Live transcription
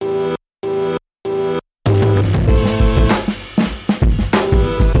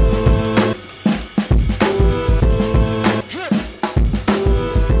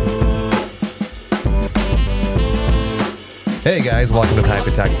Hey guys, welcome to the Hype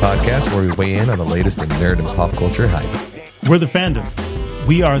Attack Podcast, where we weigh in on the latest in nerd and pop culture hype. We're the fandom.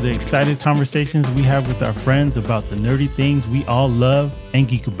 We are the excited conversations we have with our friends about the nerdy things we all love and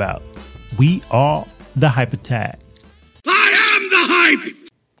geek about. We are the Hype Attack. I am the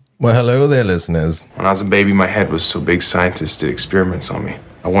hype! Well, hello there, listeners. When I was a baby, my head was so big scientists did experiments on me.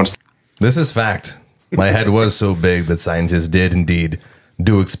 This is fact. My head was so big that scientists did indeed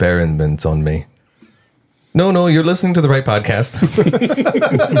do experiments on me. No, you're listening to the right podcast.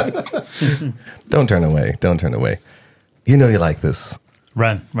 Don't turn away. Don't turn away. You know you like this.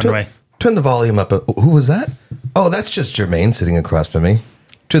 Run away. Turn the volume up. Who was that? Oh, that's just Jermaine sitting across from me.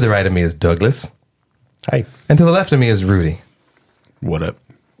 To the right of me is Douglas. Hi. And to the left of me is Rudy. What up?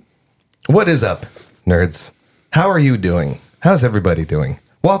 What is up, nerds? How are you doing? How's everybody doing?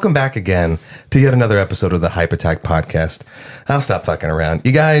 Welcome back again to yet another episode of the Hype Attack Podcast. I'll stop fucking around.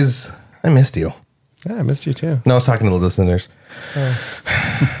 You guys, I missed you. Yeah, I missed you too. No, I was talking to the listeners.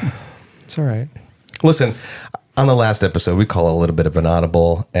 It's all right. Listen, on the last episode, we call it a little bit of an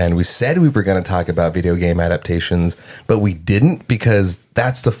audible, and we said we were going to talk about video game adaptations, but we didn't because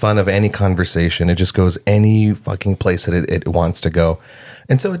that's the fun of any conversation. It just goes any fucking place that it wants to go.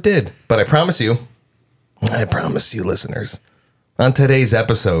 And so it did. But I promise you, listeners, on today's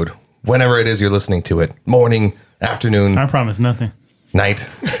episode, whenever it is you're listening to it, morning, afternoon, I promise nothing. night,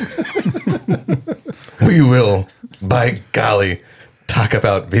 we will, by golly, talk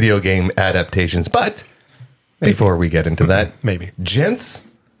about video game adaptations. But before we get into that, gents,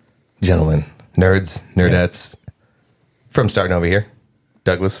 gentlemen, nerds, nerdettes, from starting over here,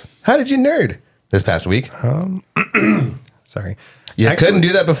 Douglas, how did you nerd this past week? Sorry. You couldn't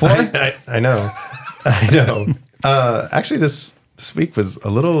do that before? I know. Actually, this week was a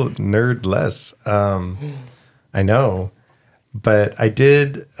little nerd less. I know. But I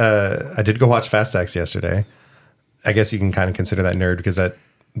did go watch Fast X yesterday. I guess you can kind of consider that nerd because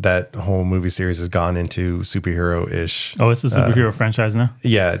that whole movie series has gone into superhero-ish. Oh, it's a superhero franchise now?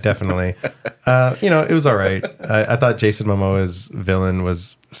 Yeah, definitely. It was all right. I thought Jason Momoa's villain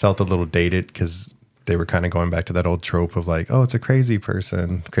felt a little dated because they were kind of going back to that old trope of like, oh, it's a crazy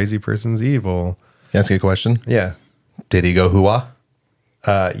person. Crazy person's evil. Can I ask you a question? Yeah. Did he go hooah?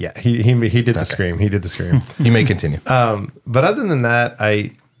 Yeah, he did the scream. He did the scream. You may continue. But other than that,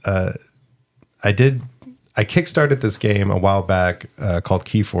 I kickstarted this game a while back called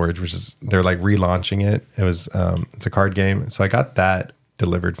Keyforge, which is they're like relaunching it. It was it's a card game, so I got that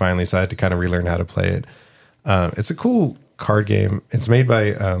delivered finally. So I had to kind of relearn how to play it. It's a cool card game. It's made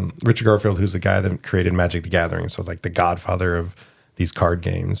by Richard Garfield, who's the guy that created Magic the Gathering, so it's like the godfather of these card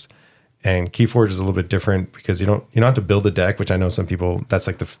games. And Keyforge is a little bit different because you don't have to build a deck, which I know some people, that's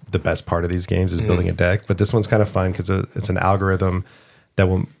like the best part of these games is building a deck. But this one's kind of fun because it's an algorithm that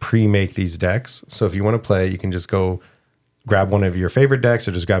will pre-make these decks. So if you want to play, you can just go grab one of your favorite decks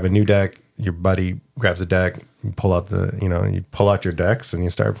or just grab a new deck. Your buddy grabs a deck, you pull out your decks and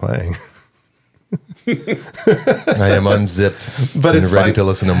you start playing. I am unzipped but and it's ready fun. to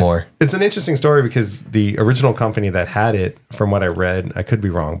listen to more. It's an interesting story because the original company that had it, from what I read, I could be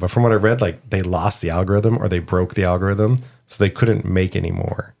wrong, but from what I read, like they lost the algorithm or they broke the algorithm, so they couldn't make any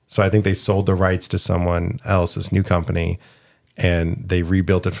more. So I think they sold the rights to someone else, this new company, and they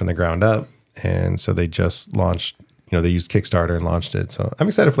rebuilt it from the ground up. And so they just launched, they used Kickstarter and launched it. So I'm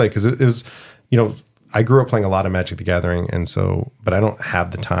excited to play because it was, I grew up playing a lot of Magic the Gathering, but I don't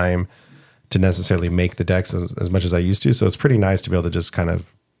have the time to necessarily make the decks as much as I used to. So it's pretty nice to be able to just kind of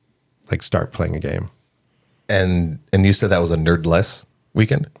like start playing a game. And you said that was a nerdless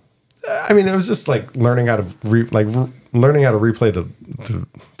weekend? I mean, it was just like learning how to learning how to replay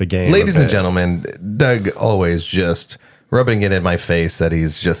the game. Ladies and gentlemen, Doug always just rubbing it in my face that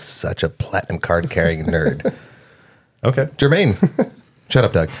he's just such a platinum card carrying nerd. Okay. Jermaine. Shut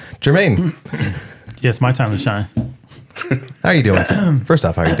up, Doug. Jermaine. Yes, my time to shine. How are you doing? First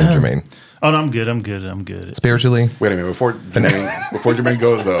off, how are you doing, Jermaine? Oh, no, I'm good. Spiritually? Wait a minute, before Jermaine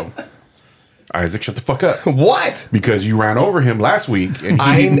goes though, Isaac, shut the fuck up. What? Because you ran over him last week and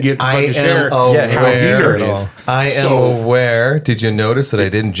he didn't get to fucking share how he heard it. I am aware. Did you notice that I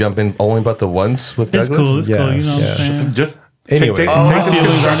didn't jump in only but the once with It's Douglas? cool. It's cool. You know what I'm saying? Just Anyway. take this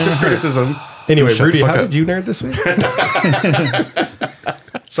constructive criticism. Anyway, Shut Rudy, the fuck how up. did you nerd this week?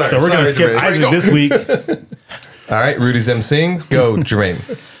 So we're going to skip Jermaine. Isaac this week. All right, Rudy's emceeing. Go, Jermaine.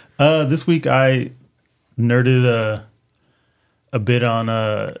 This week I nerded a bit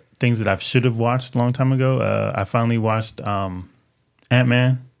on things that I should have watched a long time ago. I finally watched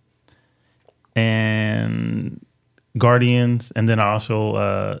Ant-Man and Guardians, and then I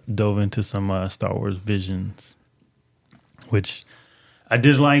also dove into some Star Wars Visions, which I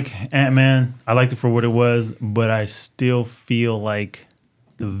did like Ant-Man. I liked it for what it was, but I still feel like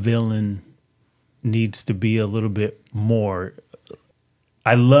the villain needs to be a little bit more.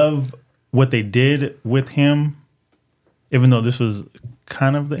 I love what they did with him, even though this was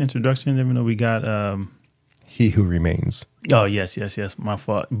kind of the introduction, even though we got He Who Remains. Oh, yes, my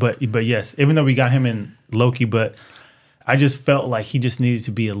fault. But yes, even though we got him in Loki, but I just felt like he just needed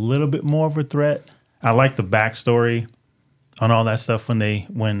to be a little bit more of a threat. I like the backstory on all that stuff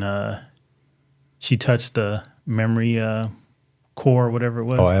when she touched the memory core, whatever it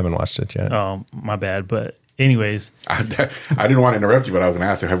was. Oh, I haven't watched it yet. Oh, my bad. But anyways, I didn't want to interrupt you, but I was going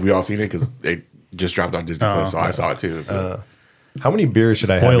to ask you, have we all seen it? Because it just dropped on Disney Plus, so I saw it too. How many beers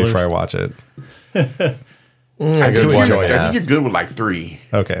should I have before I watch it? I think you're good with like 3.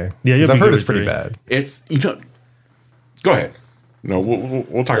 Okay. Yeah, because I've heard it's with pretty 3. bad. It's go ahead. No,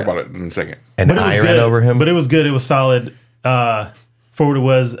 we'll talk about it in a second. And I ran over him, but it was good. It was solid. For what it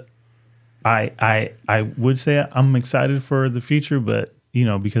was, I would say I'm excited for the future, but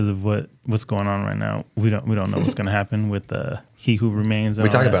because of what's going on right now, we don't know what's going to happen with He Who Remains. We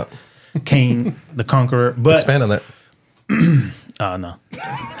talk about Kane the Conqueror, but expand on that. No,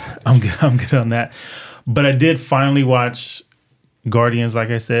 I'm good on that. But I did finally watch Guardians, like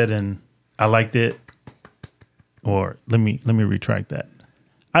I said, and I liked it. Or let me retract that.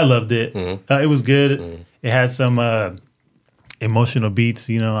 I loved it. Mm-hmm. It was good. Mm-hmm. It had some emotional beats.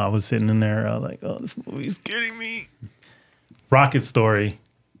 I was sitting in there like, oh, this movie's getting me. Rocket's story,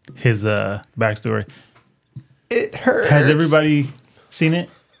 his backstory. It hurts. Has everybody seen it?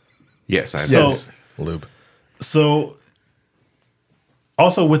 Yes, I have. Yes. Lube. So,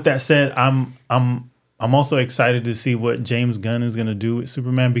 also with that said, I'm also excited to see what James Gunn is going to do with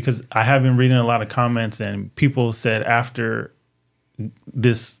Superman, because I have been reading a lot of comments and people said after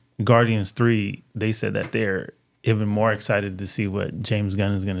this Guardians 3, they said that they're even more excited to see what James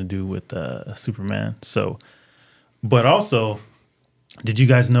Gunn is going to do with Superman. So, but also, did you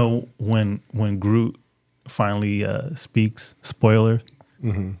guys know when Groot finally speaks, spoiler,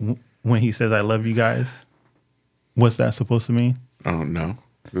 when he says, "I love you guys," what's that supposed to mean? I don't know.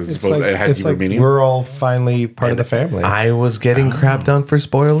 It's like we're all finally part of the family. I was getting crapped on for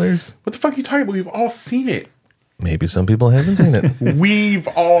spoilers. What the fuck are you talking about? We've all seen it. Maybe some people haven't seen it. We've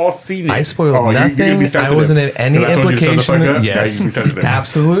all seen it. I spoiled nothing. I wasn't in any implication. Yes,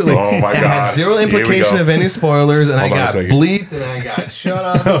 absolutely. Oh my god! It had zero implication of any spoilers, and I got bleeped, and I got shut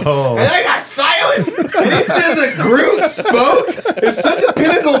off, and I got silenced. And it says that Groot spoke. It's such a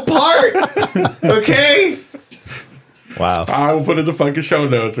pinnacle part. Okay. Wow. I will put in the fucking show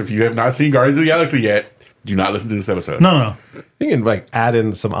notes. If you have not seen Guardians of the Galaxy yet, do not listen to this episode. No. You can add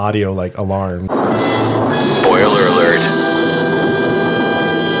in some audio alarm. Spoiler alert.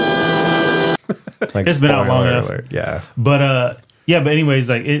 It's been out long enough. Yeah. But anyways,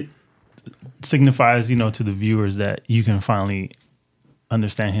 it signifies, to the viewers that you can finally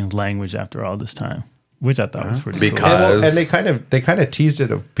understand his language after all this time, which I thought was pretty cool. And they kind of teased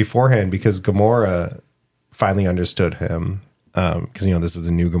it beforehand because Gamora finally understood him, because this is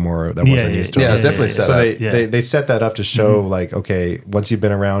the new Gamora that wasn't used to him. Yeah, it's definitely set up. They set that up to show okay, once you've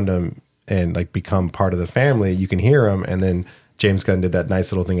been around him and become part of the family, you can hear him. And then James Gunn did that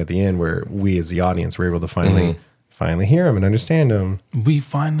nice little thing at the end where we as the audience were able to finally hear him and understand him. We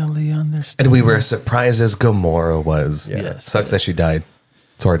finally understand. And we were as surprised as Gamora was. Yeah. Yes. Sucks that she died.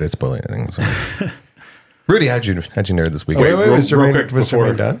 Sorry to spoil anything. So. Rudy, how'd you nerd this week? Wait, was real quick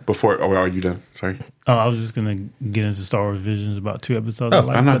Jermaine done? Are you done? Sorry. Oh, I was just gonna get into Star Wars Visions about 2 episodes.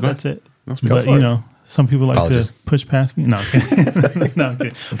 I'm not. That's it. But some people like to push past me. No, I'm kidding. No, I'm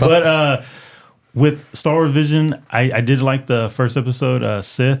kidding. But with Star Wars Vision, I did like the first episode,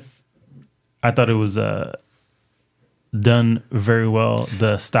 Sith. I thought it was done very well.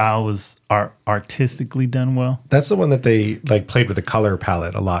 The style was artistically done well. That's the one that they played with the color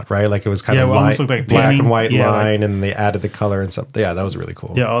palette a lot, right? It was kind of almost looked like black painting. and white line, and they added the color and stuff. Yeah, that was really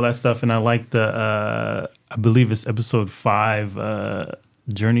cool. Yeah, all that stuff. And I like the I believe it's episode 5,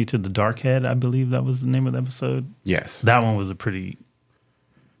 Journey to the Dark Head. I believe that was the name of the episode. Yes, that one was a pretty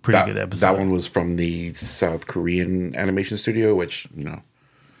good episode. That one was from the South Korean animation studio, which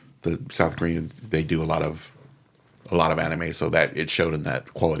the South Koreans, they do a lot of anime, so that it showed in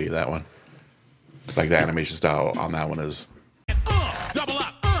that quality of that one. The animation style on that one is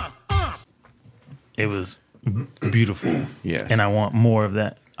it was beautiful. Yes. And I want more of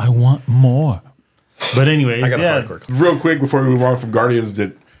that. I want more. But anyways, real quick before we move on from Guardians,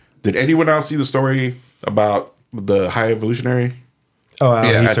 did anyone else see the story about the High Evolutionary? Oh,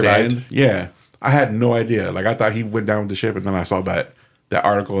 he survived. End? Yeah, I had no idea. I thought he went down with the ship, and then I saw that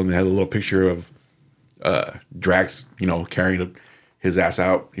article, and they had a little picture of Drax, carrying his ass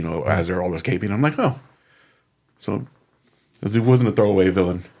out, as they're all escaping. I'm like, oh, so it wasn't a throwaway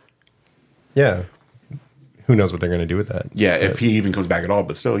villain. Yeah. Who knows what they're going to do with that? Yeah, if he even comes back at all,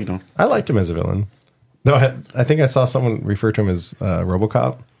 but still, I liked him as a villain. No, I think I saw someone refer to him as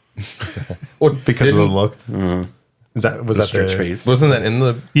RoboCop. Because of the look. Was that stretch face? Wasn't that in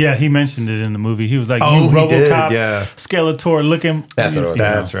the? Yeah, he mentioned it in the movie. He was like, Oh, "You he did, RoboCop, yeah. Skeletor looking." That's what it was.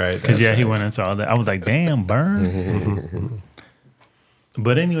 That's right. Because That's he right. went and saw that. I was like, "Damn, burn."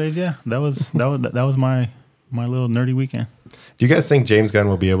 But anyways, yeah, that was my little nerdy weekend. Do you guys think James Gunn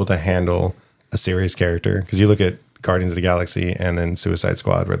will be able to handle a serious character? Because you look at Guardians of the Galaxy and then Suicide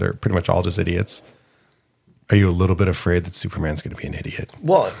Squad, where they're pretty much all just idiots. Are you a little bit afraid that Superman's going to be an idiot?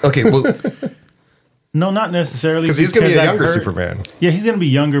 Well, okay. Well, No, not necessarily. Because he's going to be a I've younger heard- Superman. Yeah, he's going to be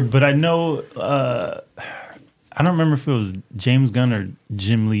younger, but I know, I don't remember if it was James Gunn or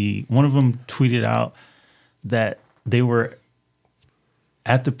Jim Lee. One of them tweeted out that they were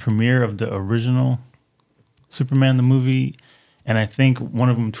at the premiere of the original Superman, the movie. And I think one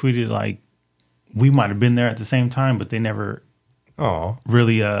of them tweeted like, we might have been there at the same time, but they never Oh,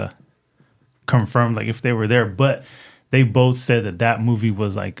 really confirmed like if they were there. But they both said that movie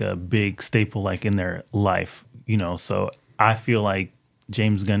was like a big staple like in their life, so I feel like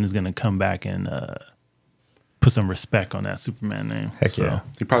James Gunn is going to come back and put some respect on that Superman name. Heck yeah.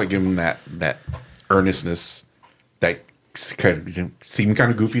 You probably give him that earnestness that kind of seem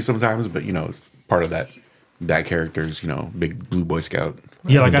kind of goofy sometimes, but it's part of that character's big blue Boy Scout.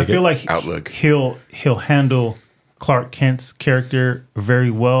 Yeah, like I feel like outlook. he'll handle Clark Kent's character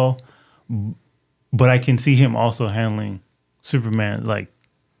very well, but I can see him also handling Superman like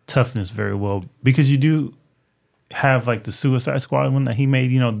toughness very well, because you do have like the Suicide Squad one that he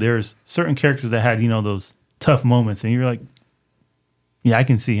made. There's certain characters that had those tough moments, and you're like, yeah, I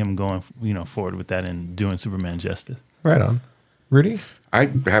can see him going forward with that and doing Superman justice. right on. Rudy?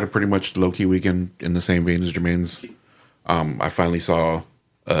 I had a pretty much low key weekend in the same vein as Jermaine's. I finally saw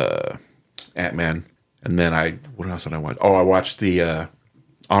Ant-Man, and then what else did I watch? Oh, I watched the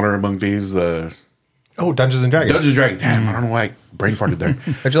Honor Among Thieves, the Dungeons and Dragons. Dungeons and Dragons. Damn, I don't know why I brain farted there.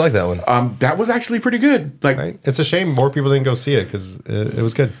 how'd you like that one? That was actually pretty good. Like Right? It's a shame more people didn't go see it because it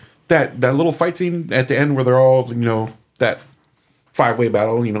was good. that little fight scene at the end where they're all that 5-way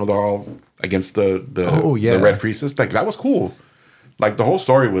battle. They're all against the Oh, yeah. the Red Priestess. Like that was cool. Like the whole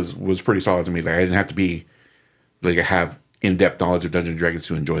story was pretty solid to me. Like I didn't have to be like have in-depth knowledge of Dungeons and Dragons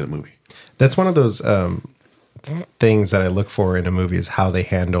to enjoy the movie. That's one of those things that I look for in a movie is how they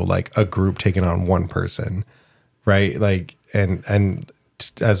handle like a group taking on one person, right? Like, and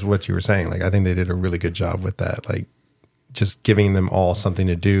as what you were saying, like I think they did a really good job with that. Like, just giving them all something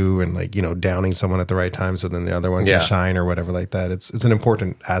to do and like downing someone at the right time so then the other one Yeah. can shine or whatever like that. It's an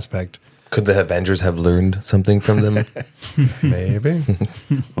important aspect. Could the Avengers have learned something from them? Maybe.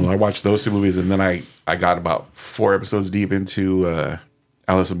 Well, I watched those 2 movies, and then I got about 4 episodes deep into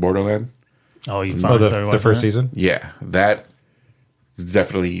Alice in Borderland. Oh, you finally started the watching first that? season. Yeah, that is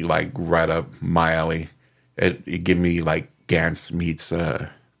definitely like right up my alley. It gave me like Gantz meets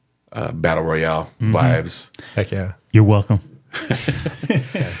Battle Royale vibes. Heck yeah. You're welcome.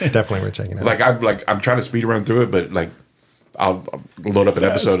 Definitely worth checking out. I'm trying to speed run through it, but like I'll load up an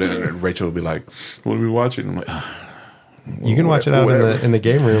episode and Rachel will be like, "What are we watching?" I'm like, you can watch it out whatever. in the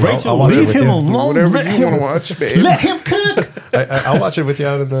game room. Rachel, I'll watch it leave with him you. alone. "Whatever Let you him, want to watch, babe." let him cook. I'll watch it with you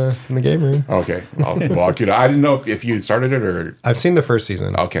out in the game room. Okay, I'll walk you. I didn't know if you started it or I've seen the first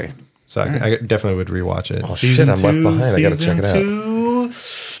season, okay. so I definitely would rewatch it. Oh shit, I'm left behind. I gotta check it out.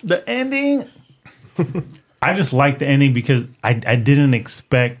 The ending. I just like the ending because I didn't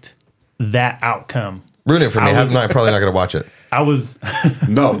expect that outcome. Ruin it for me. I was- I'm probably not gonna watch it. I was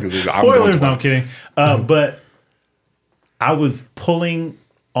No, because spoilers. No, I'm kidding. But I was pulling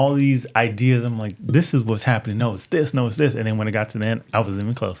all these ideas. I'm like, this is what's happening. No, it's this. No, it's this. And then when it got to the end, I wasn't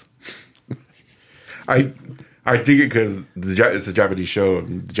even close. I dig it because it's a Japanese show,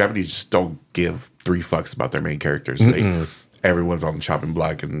 and the Japanese just don't give 3 fucks about their main characters. Everyone's on the chopping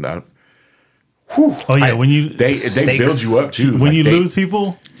block, and Oh yeah, when you they build you up too. when Like, you they- lose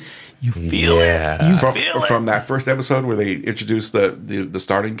people, you feel it. You from, feel it. from that first episode where they introduced the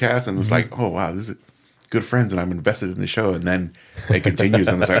starting cast, and it's like, oh wow, this is good friends, and I'm invested in the show. And then it continues,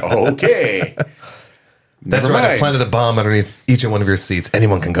 and it's like, okay, That's never right. I mind. planted a bomb underneath each and one of your seats.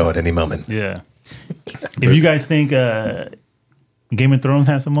 Anyone can go at any moment. Yeah. If you guys think Game of Thrones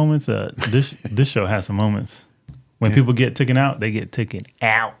has some moments, this show has some moments. When people get taken out, they get taken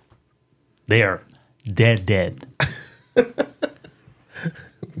out. They are dead.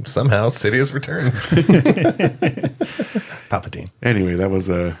 Somehow, Sidious returns. Palpatine. Anyway, that was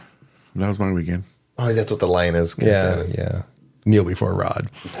my weekend. Oh, that's what the line is. Yeah. kneel before Rod.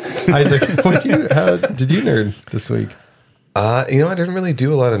 Isaac, did you nerd this week? I didn't really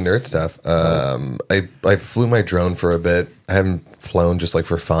do a lot of nerd stuff. I flew my drone for a bit. I haven't flown just like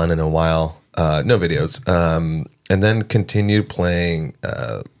for fun in a while. No videos. And then continued playing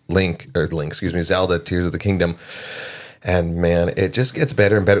Zelda Tears of the Kingdom. And man, it just gets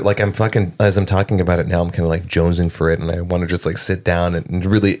better and better. Like as I'm talking about it now, I'm kind of like jonesing for it, and I want to just like sit down and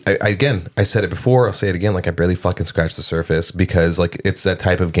really. I said it before, I'll say it again. Like I barely fucking scratched the surface because like it's that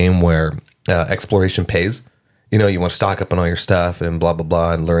type of game where exploration pays. You want to stock up on all your stuff and blah blah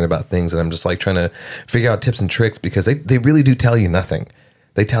blah and learn about things. And I'm just like trying to figure out tips and tricks because they really do tell you nothing.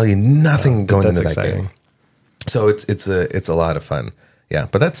 They tell you nothing going into that game. So it's a lot of fun. Yeah,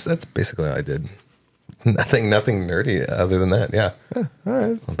 but that's basically all I did. Nothing nerdy other than that. Yeah. All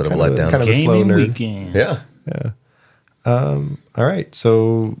right. A bit of a letdown. Kind of a slow nerd. Weekend. Yeah. All right.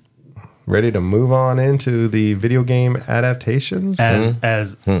 So ready to move on into the video game adaptations?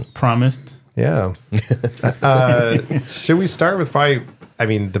 As promised. Yeah. Should we start with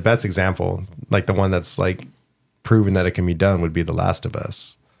the best example, like the one that's like proven that it can be done would be The Last of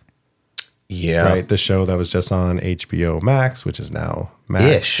Us. Yeah. Right. The show that was just on HBO Max, which is now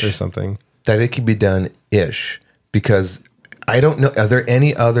Max or something. That it can be done-ish, because I don't know. Are there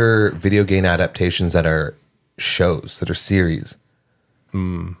any other video game adaptations that are shows, that are series?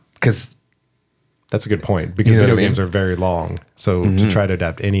 Because that's a good point. Because video games are very long, so to try to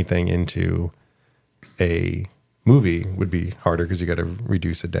adapt anything into a movie would be harder because you got to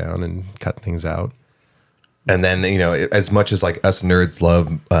reduce it down and cut things out. And then, as much as like us nerds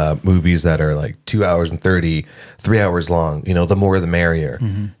love movies that are like 2 hours and 30, 3 hours long, the more the merrier.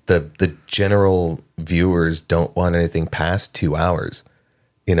 Mm-hmm. The general viewers don't want anything past 2 hours,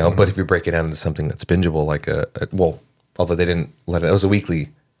 but if you break it down into something that's bingeable, like although they didn't let it was a weekly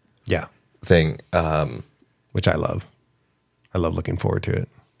thing. Which I love. I love looking forward to it.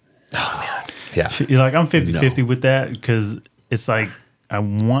 Oh, man. Yeah. You're like, I'm 50-50 with that because it's like, I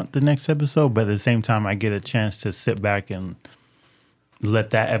want the next episode, but at the same time, I get a chance to sit back and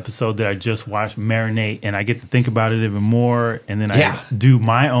let that episode that I just watched marinate, and I get to think about it even more, and then I do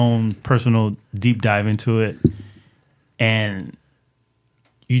my own personal deep dive into it, and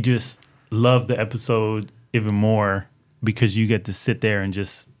you just love the episode even more because you get to sit there and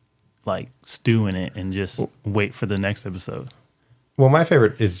just like stew in it and just wait for the next episode. Well, my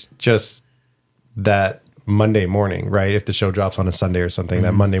favorite is just that Monday morning, right? If the show drops on a Sunday or something,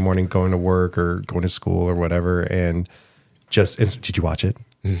 that Monday morning going to work or going to school or whatever, and just, did you watch it?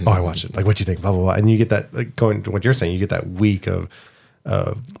 Mm-hmm. Oh, I watched it. Like, what do you think? Blah, blah, blah. And you get that, like, going to what you're saying, you get that week of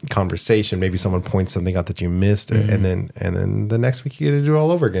conversation. Maybe someone points something out that you missed, and then the next week you get to do it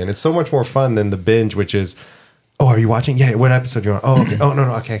all over again. It's so much more fun than the binge, which is, oh, are you watching? Yeah. What episode do you want? Oh, okay. Oh,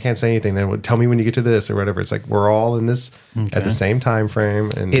 no. Okay. I can't say anything. Then tell me when you get to this or whatever. It's like, we're all in this at the same time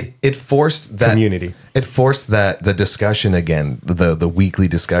frame. And it forced that community. It forced that the discussion again, the weekly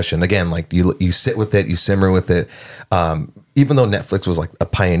discussion again, like you sit with it, you simmer with it. Even though Netflix was like a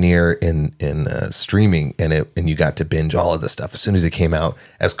pioneer in streaming and you got to binge all of this stuff as soon as it came out,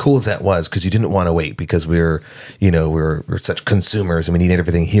 as cool as that was, because you didn't want to wait because we're such consumers and we need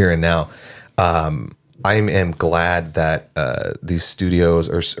everything here and now. I am glad that these studios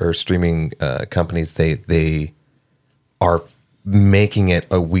or streaming companies they are making it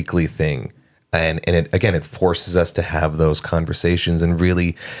a weekly thing, and it forces us to have those conversations and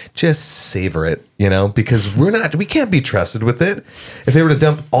really just savor it, because we can't be trusted with it. If they were to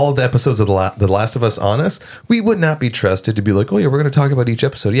dump all of the episodes of The Last of Us on us, we would not be trusted to be like, oh yeah, we're going to talk about each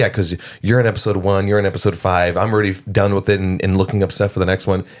episode. Yeah, because you're in episode 1, you're in episode 5. I'm already done with it and looking up stuff for the next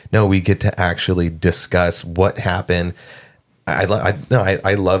one. No, we get to actually discuss what happened. I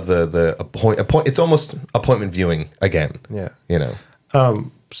love the appoint. It's almost appointment viewing again. Yeah.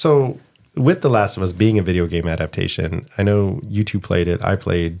 So with The Last of Us being a video game adaptation, I know you two played it. I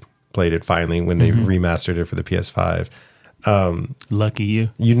played it finally when they remastered it for the PS5. Lucky you.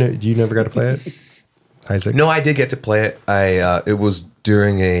 You never got to play it, Isaac? No, I did get to play it. It was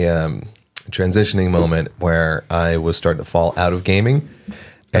during a transitioning moment where I was starting to fall out of gaming,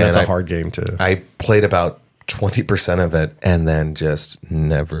 and that's a hard game to. I played about 20% of it and then just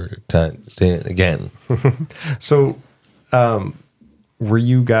never touched it again. So, were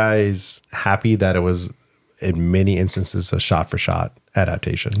you guys happy that it was, in many instances, a shot-for-shot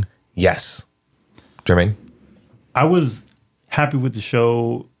adaptation? Yes. Jermaine? I was happy with the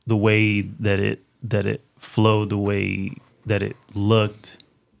show, the way that it flowed, the way that it looked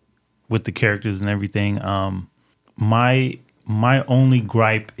with the characters and everything. My only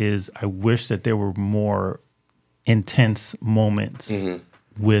gripe is I wish that there were more intense moments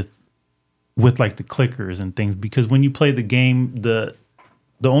with with like the clickers and things, because when you play the game, the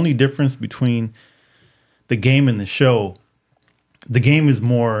only difference between the game and the show, the game is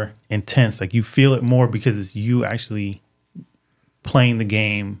more intense. Like you feel it more because it's you actually playing the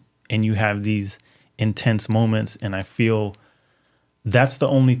game and you have these intense moments. And I feel that's the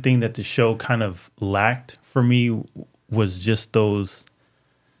only thing that the show kind of lacked for me, was just those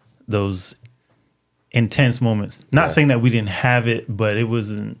intense moments. Not saying that we didn't have it, but it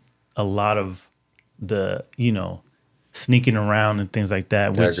wasn't a lot of the, sneaking around and things like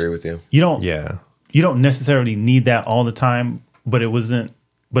that. I agree with you. You don't necessarily need that all the time, but it was an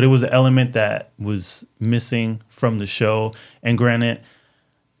element that was missing from the show. And granted,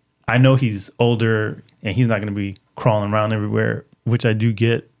 I know he's older and he's not going to be crawling around everywhere, which I do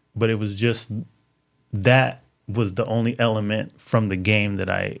get, but it was just that was the only element from the game that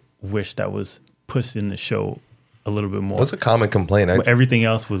I wish that was pushed in the show a little bit more. That's a common complaint. But everything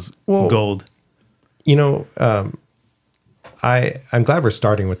else was gold. I'm glad we're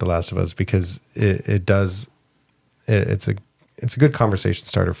starting with The Last of Us, because it's a good conversation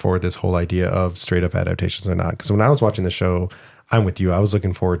starter for this whole idea of straight up adaptations or not. Because when I was watching the show, I'm with you. I was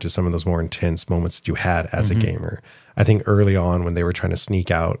looking forward to some of those more intense moments that you had as a gamer. I think early on when they were trying to sneak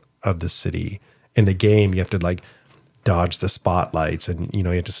out of the city in the game, you have to like dodge the spotlights and, you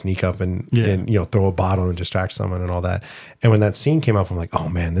have to sneak up and throw a bottle and distract someone and all that. And when that scene came up, I'm like, oh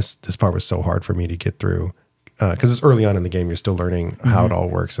man, this part was so hard for me to get through. Because it's early on in the game, you're still learning how it all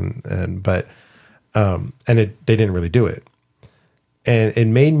works, they didn't really do it, and it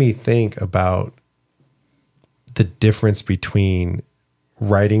made me think about the difference between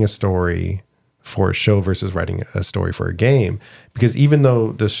writing a story for a show versus writing a story for a game. Because even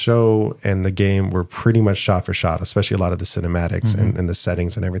though the show and the game were pretty much shot for shot, especially a lot of the cinematics and the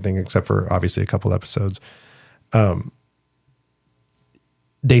settings and everything, except for obviously a couple episodes,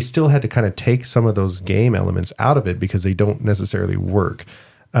 they still had to kind of take some of those game elements out of it because they don't necessarily work.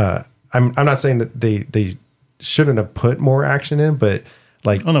 I'm not saying that they shouldn't have put more action in, but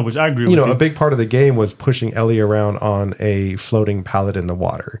like, oh no, which I agree with. A big part of the game was pushing Ellie around on a floating pallet in the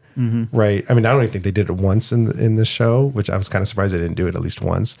water, right? I mean, I don't even think they did it once in the show, which I was kind of surprised they didn't do it at least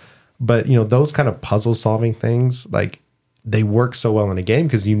once. But those kind of puzzle solving things, like they work so well in a game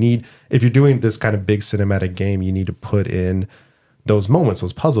because if you're doing this kind of big cinematic game, you need to put in those moments,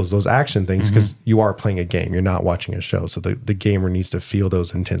 those puzzles, those action things, because you are playing a game. You're not watching a show. So the gamer needs to feel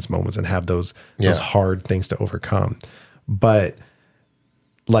those intense moments and have those hard things to overcome. But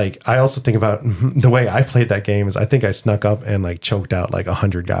like, I also think about the way I played that game is I think I snuck up and like choked out like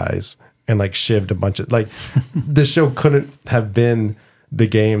 100 guys and like shivved a bunch of, like, the show couldn't have been the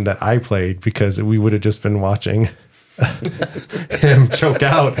game that I played because we would have just been watching him choke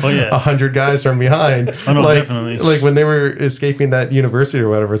out 100 guys from behind. Oh, no, like, definitely. Like when they were escaping that university or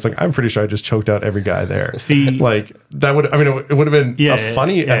whatever, it's like, I'm pretty sure I just choked out every guy there. See, like that would, it would have been a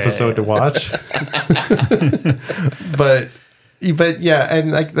funny episode to watch. but yeah,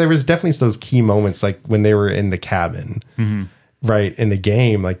 and like there was definitely those key moments, like when they were in the cabin, right, in the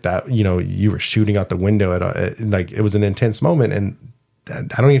game, like that, you were shooting out the window like it was an intense moment, and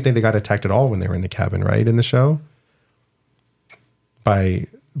I don't even think they got attacked at all when they were in the cabin, right, in the show. By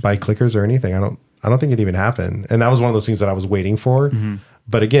clickers or anything. I don't think it even happened. And that was one of those things that I was waiting for.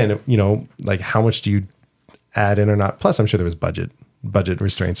 But again, like how much do you add in or not? Plus, I'm sure there was budget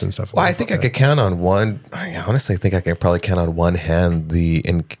restraints and stuff. Well, I think I could count on one. I honestly think I could probably count on one hand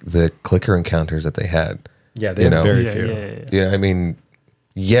the clicker encounters that they had. Yeah, they had very few. Yeah, I mean,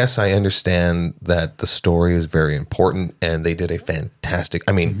 yes, I understand that the story is very important, and they did a fantastic.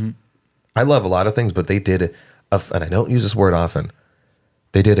 I mean, I love a lot of things, but they did, and I don't use this word often.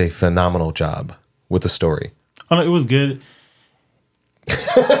 They did a phenomenal job with the story. Oh no, it was good.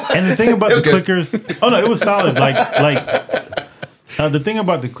 And the thing about the clickers, it was solid. The thing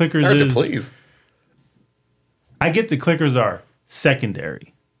about the clickers is, I get the clickers are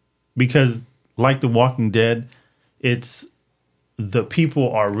secondary because, like The Walking Dead, it's the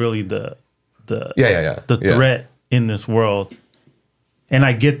people are really the threat in this world, and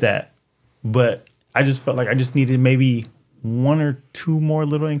I get that, but I just felt like I just needed maybe one or two more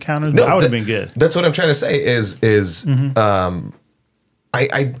little encounters. No, I would have been good. That's what I'm trying to say is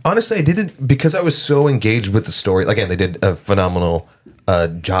I honestly, I didn't, because I was so engaged with the story. Again, they did a phenomenal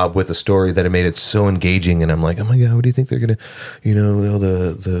job with the story that it made it so engaging. And I'm like, oh my God, what do you think they're going to,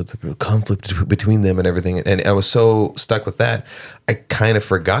 the conflict between them and everything. And I was so stuck with that. I kind of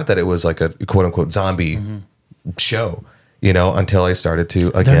forgot that it was like a quote unquote zombie show. Until I started to,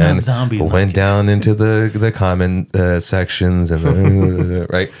 again, went down into the comment sections and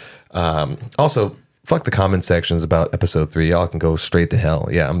right. Also, fuck the comment sections about episode 3. Y'all can go straight to hell.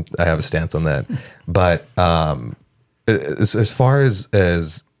 Yeah, I have a stance on that. But as far as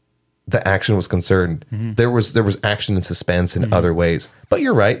the action was concerned, there was action and suspense in other ways. But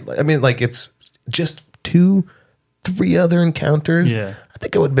you're right. I mean, like, it's just 2-3 other encounters. Yeah. I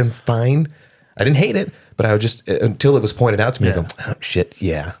think it would have been fine. I didn't hate it, but I would just, until it was pointed out to me, I go, oh, shit,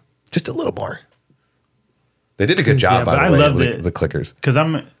 yeah, just a little more. They did a good job, by the way, with the clickers. Because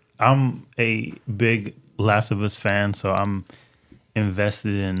I'm a big Last of Us fan, so I'm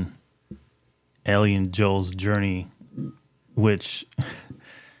invested in Ellie and Joel's journey, which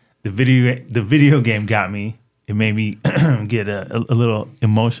the video game got me. It made me get a little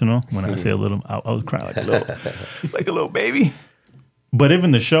emotional. When I say a little, I was crying like a little baby. But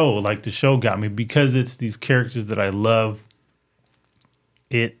even the show got me because it's these characters that I love.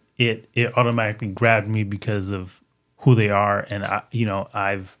 It automatically grabbed me because of who they are, and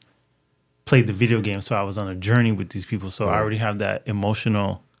I've played the video game, so I was on a journey with these people. So I already have that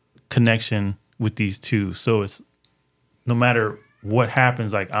emotional connection with these two. So it's no matter what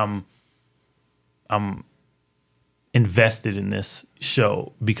happens, like I'm invested in this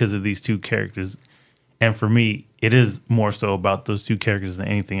show because of these two characters. And for me, it is more so about those two characters than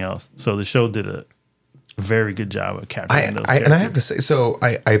anything else. So the show did a very good job of capturing those characters. And I have to say, so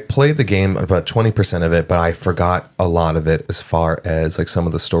I played the game about 20% of it, but I forgot a lot of it as far as like some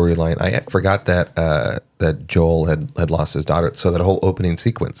of the storyline. I forgot that Joel had lost his daughter. So that whole opening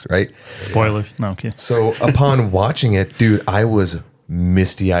sequence, right? Spoilers. No, I'm kidding. So upon watching it, dude, I was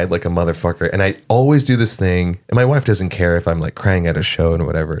misty-eyed like a motherfucker. And I always do this thing, and my wife doesn't care if I'm like crying at a show and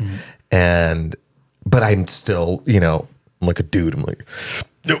whatever. But I'm still, I'm like a dude. I'm like,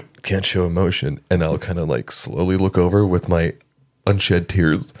 nope, can't show emotion. And I'll kind of like slowly look over with my unshed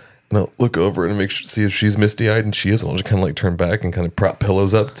tears. And I'll look over and see if she's misty-eyed, and she is. And I'll just kind of like turn back and kind of prop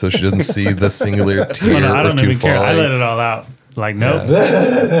pillows up so she doesn't see the singular tear. I don't even care. I let it all out. Like, nope.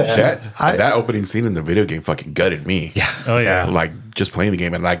 That opening scene in the video game fucking gutted me. Yeah. Oh, yeah. Like, just playing the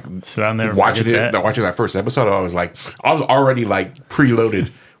game and like watching that first episode, I was already like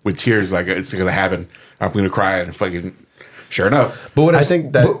preloaded with tears. Like, it's going to happen. I'm going to cry, and fucking sure enough. But what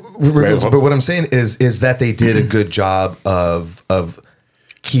what I'm saying is that they did a good job of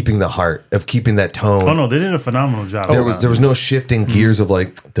keeping the heart, of keeping that tone. Oh no, they did a phenomenal job. There was no shifting gears of like,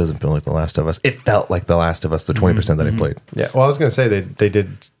 it doesn't feel like The Last of Us. It felt like The Last of Us, the 20% that I played. Yeah, well, I was going to say they did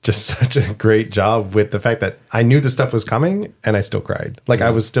just such a great job with the fact that I knew the stuff was coming and I still cried. Like I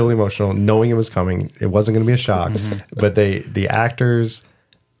was still emotional knowing it was coming. It wasn't going to be a shock, but the actors,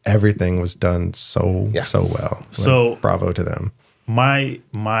 everything was done so well. So bravo to them. My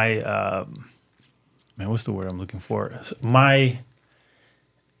man, what's the word I'm looking for? My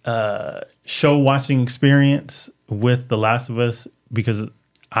show watching experience with The Last of Us, because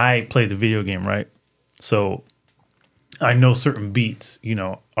I played the video game, right? So I know certain beats,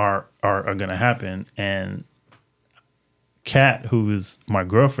 are gonna happen. And Kat, who is my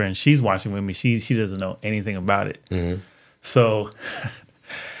girlfriend, she's watching with me. She doesn't know anything about it. So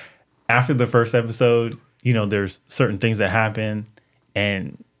after the first episode, there's certain things that happen,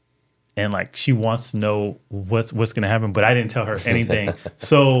 and like she wants to know what's going to happen, but I didn't tell her anything.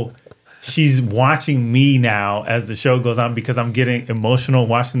 So she's watching me now as the show goes on because I'm getting emotional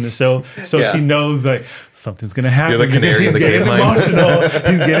watching the show. So she knows like something's going to happen. You're the canary in the getting emotional.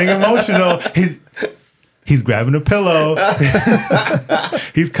 He's getting emotional. He's grabbing a pillow.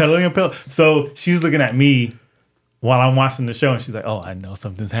 He's cuddling a pillow. So she's looking at me while I'm watching the show, and she's like, "Oh, I know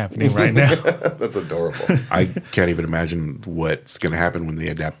something's happening right now." That's adorable. I can't even imagine what's going to happen when they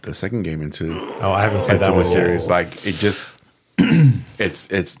adapt the second game into. Oh, I haven't played that one series. Like it just, it's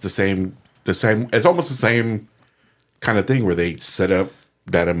the same. It's almost the same kind of thing where they set up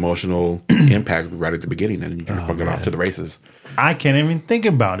that emotional impact right at the beginning, and you're fucking off to the races. I can't even think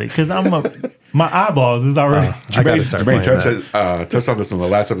about it because my eyeballs is already. Jermaine touched on this in the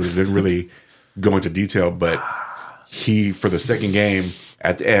last episode. Didn't really go into detail, but. For the second game,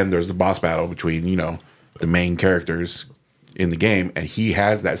 at the end, there's the boss battle between, the main characters in the game. And he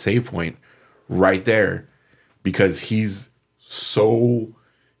has that save point right there because he's so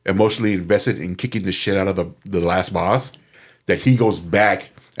emotionally invested in kicking the shit out of the last boss that he goes back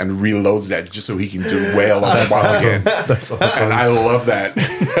and reloads that just so he can do wail on that boss again. That's awesome. And I love that.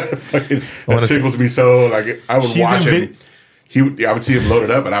 That tickles me so. Like, I would watch him. I would see him load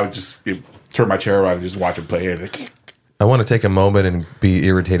it up, and I would just turn my chair around and just watch him play. I want to take a moment and be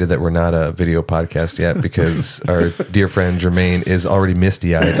irritated that we're not a video podcast yet because our dear friend Jermaine is already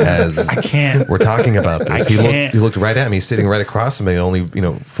misty-eyed as I can't. We're talking about this. He looked right at me, sitting right across from me, only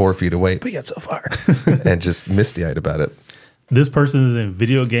 4 feet away, but yet so far, and just misty-eyed about it. this person is in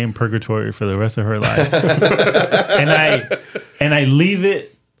video game purgatory for the rest of her life, and I leave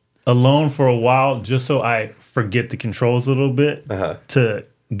it alone for a while just so I forget the controls a little bit to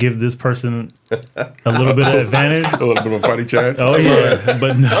give this person a little bit of advantage, A little bit of a fighting chance. Oh yeah,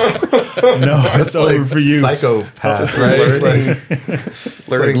 but no, it's over for you. Psychopath, right?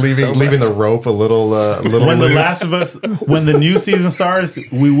 Learning, leaving the rope a little When loose. the Last of Us, when the new season starts,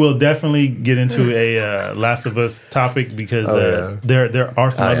 we will definitely get into a Last of Us topic because there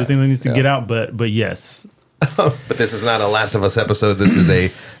are some other things that needs to get out. But yes, But this is not a Last of Us episode. This is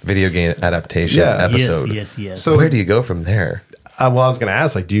a video game adaptation episode. yes. So where do you go from there? Well, I was going to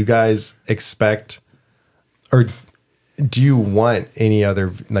ask, like, do you guys expect, or do you want any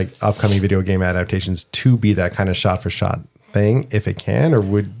other like upcoming video game adaptations to be that kind of shot for shot thing, if it can,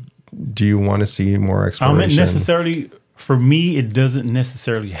 or do you want to see more exploration? Necessarily for me, it doesn't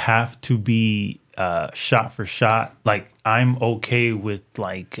necessarily have to be shot for shot. Like I'm okay with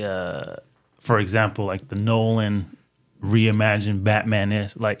like, for example, like the Nolan reimagined Batman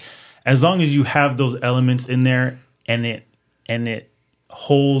is like, as long as you have those elements in there and it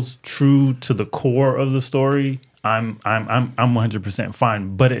holds true to the core of the story, I'm 100%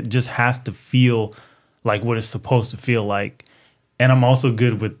 fine. But it just has to feel like what it's supposed to feel like. And I'm also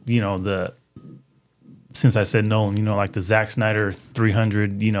good with, since I said Nolan, like the Zack Snyder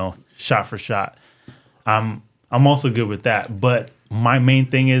 300, shot for shot. I'm also good with that. But my main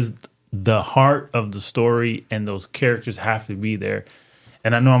thing is the heart of the story and those characters have to be there.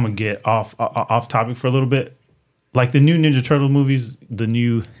 And I know I'm gonna get off topic for a little bit. Like the new Ninja Turtle movies, the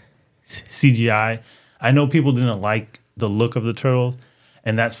new CGI, I know people didn't like the look of the turtles,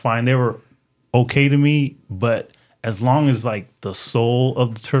 and that's fine. They were okay to me, but as long as like the soul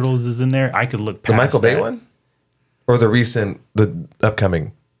of the turtles is in there, I could look past The Michael Bay that. one? Or the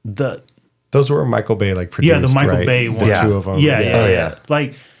upcoming? Those were Michael Bay like produced, Yeah, the Michael right? Bay one. The two of them. Yeah.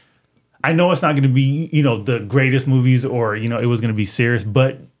 Like, I know it's not going to be, the greatest movies or, it was going to be serious,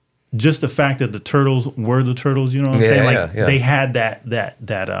 but just the fact that the turtles were the turtles, you know what I'm saying? Like, they had that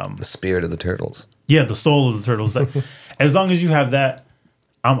The spirit of the turtles. yeah, the soul of the turtles. Like, as long as you have that,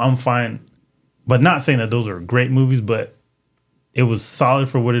 I'm fine. But not saying that those are great movies, but it was solid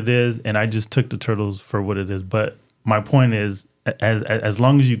for what it is, and I just took the turtles for what it is. But my point is, as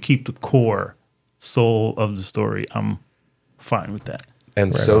long as you keep the core soul of the story, I'm fine with that.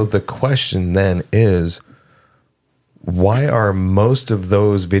 And so the question then is, why are most of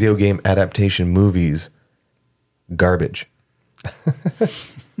those video game adaptation movies garbage?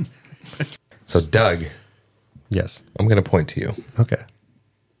 So, Doug, Yes. I'm going to point to you. Okay.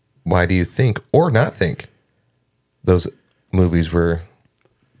 Why do you think, or not think, those movies were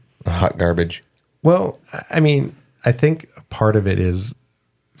hot garbage? Well, I mean, I think part of it is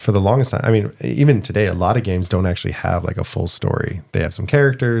for the longest time. I mean, even today, a lot of games don't actually have like a full story. They have some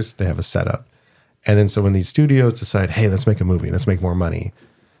characters, they have a setup. And then so when these studios decide, hey, let's make a movie, let's make more money,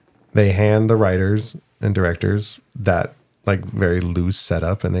 they hand the writers and directors that like very loose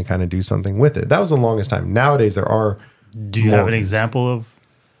setup and they kind of do something with it. That was the longest time. Nowadays, there are. Do you have an example of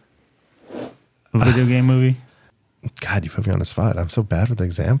a video game movie? God, you put me on the spot. I'm so bad with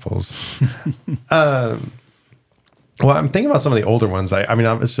examples. Well, I'm thinking about some of the older ones. I mean,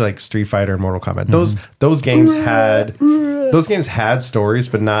 obviously, like Street Fighter and Mortal Kombat. Those games had stories,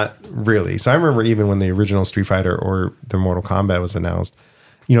 but not really. So I remember even when the original Street Fighter or the Mortal Kombat was announced.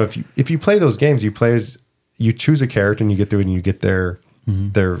 If you play those games, you choose a character and you get through it and you get their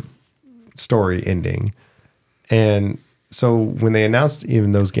story ending. And so when they announced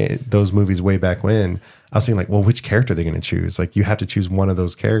even those movies way back when, I was thinking like, well, which character are they going to choose? Like you have to choose one of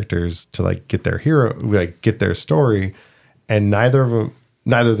those characters to like get their hero, like get their story. And neither of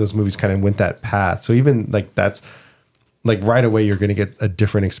those movies kind of went that path. So even like that's like right away, you're going to get a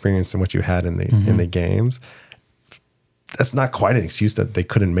different experience than what you had in the games. That's not quite an excuse that they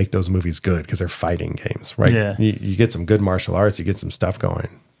couldn't make those movies good because they're fighting games, right? Yeah. You get some good martial arts, you get some stuff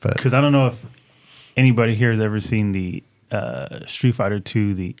going. But Because I don't know if anybody here has ever seen the Street Fighter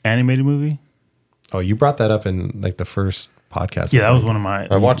 2, the animated movie. oh, you brought that up in like the first podcast. Yeah, that was one of my.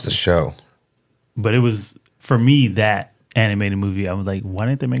 I watched the show. But it was, for me, that animated movie. I was like, why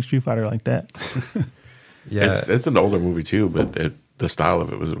didn't they make Street Fighter like that? Yeah, It's an older movie too, but the style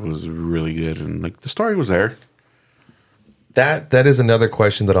of it was really good, and like the story was there. That is another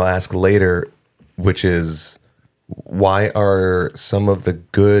question that I'll ask later, which is, why are some of the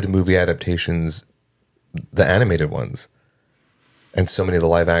good movie adaptations the animated ones, and so many of the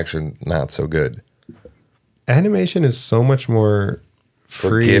live action not so good? animation is so much more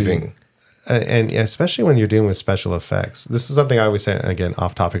free. Forgiving. and especially when you're dealing with special effects. This is something I always say, again,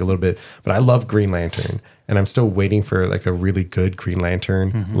 off topic a little bit, but I love Green Lantern, and I'm still waiting for like a really good Green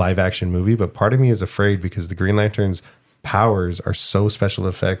Lantern live action movie. But part of me is afraid because the Green Lantern's powers are so special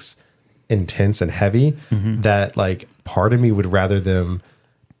effects intense and heavy that like part of me would rather them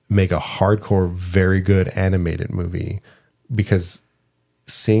make a hardcore, very good animated movie, because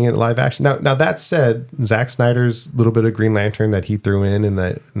seeing it live action. Now that said, Zack Snyder's little bit of Green Lantern that he threw in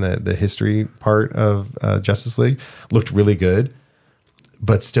the history part of Justice League looked really good,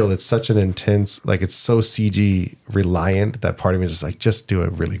 but still, it's such an intense, like it's so CG reliant that part of me is just like, just do a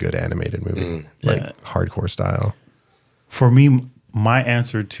really good animated movie, like hardcore style. For me, my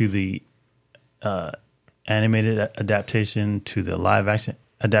answer to the animated adaptation to the live action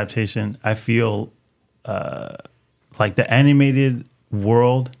adaptation, I feel like the animated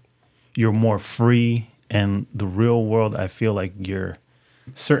world, you're more free, and the real world, I feel like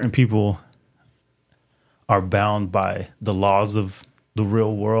certain people are bound by the laws of the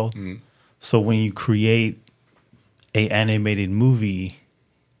real world. So when you create a animated movie,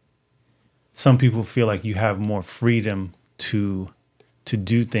 some people feel like you have more freedom to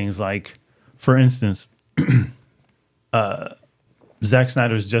do things. Like, for instance, Zack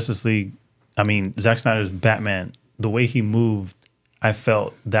Snyder's Zack Snyder's Batman, the way he moved, I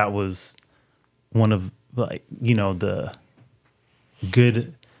felt that was one of, like, the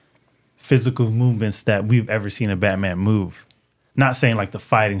good physical movements that we've ever seen a Batman move. Not saying like the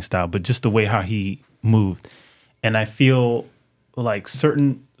fighting style, but just the way how he moved. And I feel like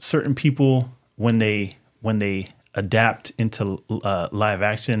certain people, when they adapt into live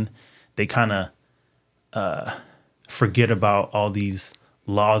action, they kind of forget about all these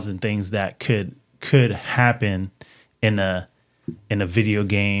laws and things that could happen in a video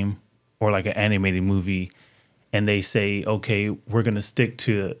game or like an animated movie, and they say, okay, we're gonna stick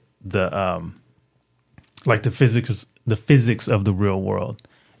to the physics of the real world.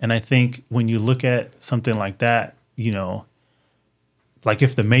 And I think when you look at something like that, like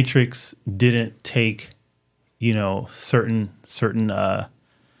if the Matrix didn't take, certain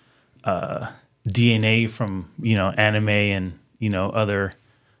DNA from, anime and, other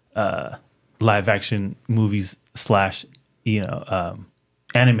live action movies /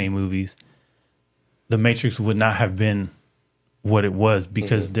 anime movies, the Matrix would not have been what it was,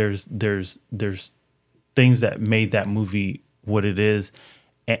 because there's things that made that movie what it is,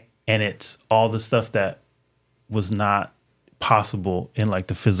 and it's all the stuff that was not possible in like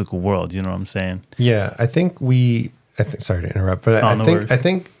the physical world. You know what I'm saying? Yeah, I think sorry to interrupt, but I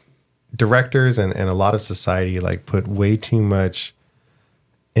think directors and a lot of society like put way too much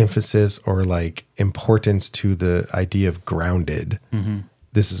emphasis or like importance to the idea of grounded.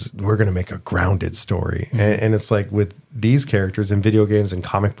 We're going to make a grounded story. And it's like with these characters in video games and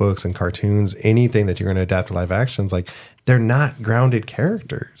comic books and cartoons, anything that you're going to adapt to live actions, like they're not grounded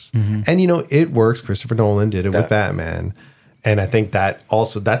characters. And, it works. Christopher Nolan did it with Batman. And I think that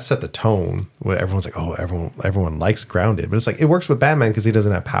set the tone where everyone's like, oh, everyone likes grounded. But it's like, it works with Batman because he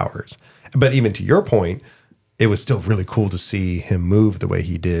doesn't have powers. But even to your point, it was still really cool to see him move the way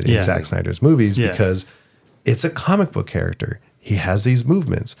he did in Zack Snyder's movies, because it's a comic book character. He has these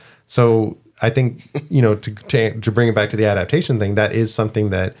movements. So I think, to bring it back to the adaptation thing, that is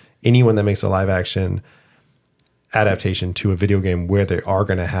something that anyone that makes a live action adaptation to a video game where they are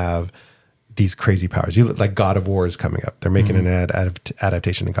going to have these crazy powers. Like God of War is coming up. They're making an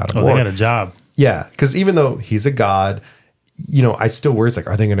adaptation of God of War. They got a job. Yeah, because even though he's a god, I still worry. It's like,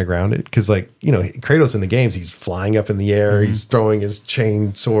 are they going to ground it? Because Kratos in the games, he's flying up in the air, he's throwing his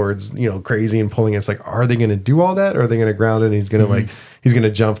chain swords, crazy and pulling it. It's like, are they going to do all that, or are they going to ground it? And he's going to he's going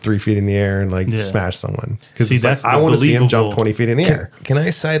to jump 3 feet in the air and smash someone. Because I want to see him jump 20 feet in the air. Can I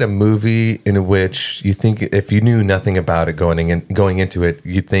cite a movie in which you think, if you knew nothing about it going into it,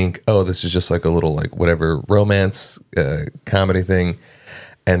 you'd think, oh, this is just like a little like whatever romance comedy thing,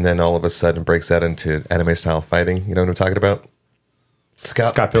 and then all of a sudden breaks out into anime style fighting? You know what I'm talking about?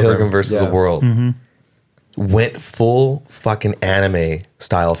 Scott Pilgrim versus the World went full fucking anime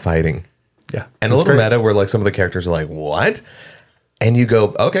style fighting. Yeah. And a little meta where like some of the characters are like, what? And you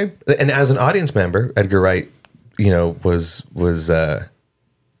go, okay. And as an audience member, Edgar Wright, was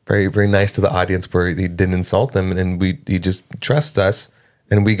very, very nice to the audience where he didn't insult them. And he just trusts us.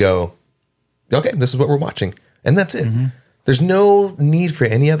 And we go, okay, this is what we're watching. And that's it. There's no need for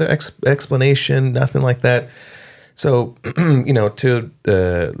any other explanation, nothing like that. So, to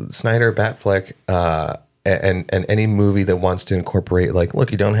Snyder, Batfleck, and any movie that wants to incorporate, like,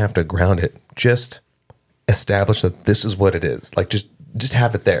 look, you don't have to ground it. Just establish that this is what it is. Like, just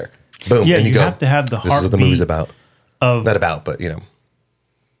have it there. Boom. Yeah, and you go, have to have the heartbeat. This is what the movie's about. Not about, but,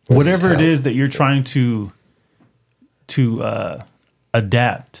 what whatever it is that you're trying to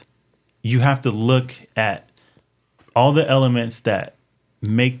adapt, you have to look at all the elements that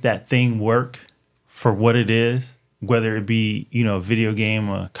make that thing work for what it is, whether it be, a video game,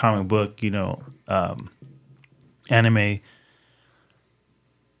 a comic book, anime.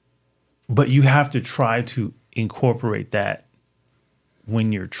 But you have to try to incorporate that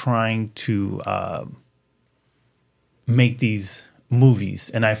when you're trying to make these movies.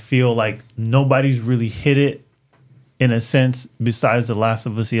 And I feel like nobody's really hit it in a sense besides The Last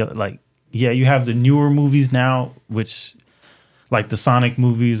of Us. Like, yeah, you have the newer movies now, which like the Sonic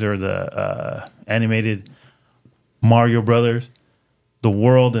movies or the animated Mario Brothers, the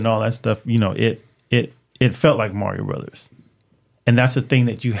world and all that stuff. It felt like Mario Brothers. And that's the thing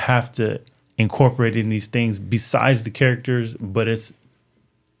that you have to incorporate in these things besides the characters, but it's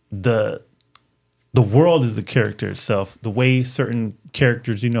the world is the character itself. The way certain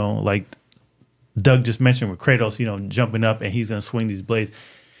characters, like Doug just mentioned with Kratos, jumping up and he's going to swing these blades.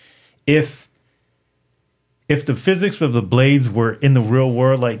 If the physics of the blades were in the real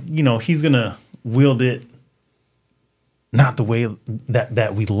world, like, he's going to wield it not the way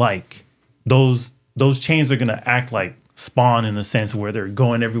that we like. Those chains are going to act like Spawn in a sense where they're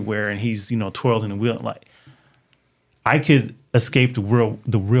going everywhere and he's, twirling the wheel. Like, I could escape the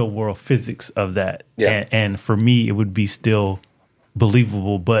real world physics of that. Yeah. And for me, it would be still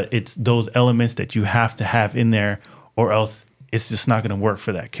believable, but it's those elements that you have to have in there or else it's just not going to work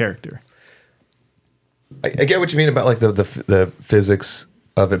for that character. I get what you mean about like the physics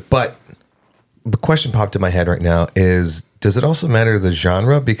of it, but the question popped in my head right now is, does it also matter the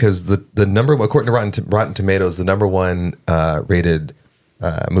genre? Because the number, according to Rotten Tomatoes, the number one rated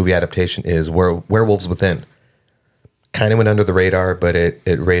movie adaptation is Werewolves Within. Kind of went under the radar, but it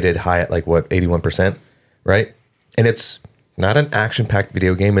rated high at like 81%, right? And it's not an action-packed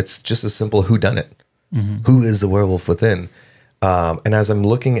video game. It's just a simple whodunit. Mm-hmm. Who is the werewolf within? And as I'm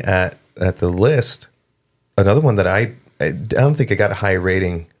looking at the list, another one that I don't think it got a high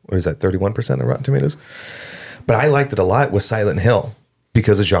rating. What is that? 31% of Rotten Tomatoes. But I liked it a lot was Silent Hill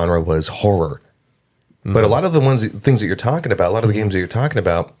because the genre was horror. Mm-hmm. But a lot of the things that you're talking about, a lot of the games that you're talking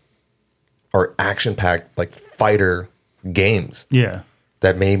about are action-packed, like fighter games. Yeah.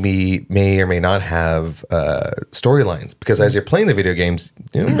 That may or may not have storylines. Because as you're playing the video games,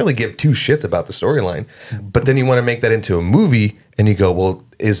 you don't really give two shits about the storyline. But then you want to make that into a movie, and you go, well,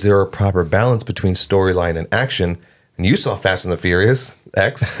 is there a proper balance between storyline and action? And you saw Fast and the Furious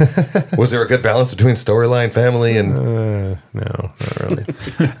X. Was there a good balance between storyline, family, and no, not really.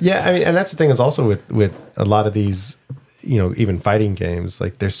 Yeah, I mean, and that's the thing is also with a lot of these, even fighting games,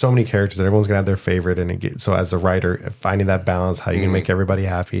 like there's so many characters that everyone's gonna have their favorite, and so as a writer, finding that balance, how you can make everybody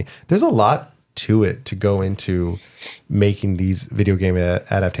happy. There's a lot to it to go into making these video game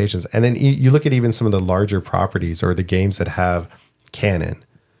adaptations, and then you look at even some of the larger properties or the games that have canon.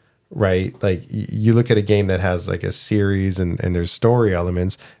 Right? Like you look at a game that has like a series and there's story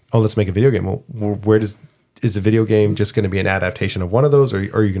elements. Oh, let's make a video game. Well, is a video game just going to be an adaptation of one of those, or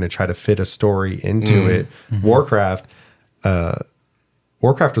are you going to try to fit a story into it? Mm-hmm. Warcraft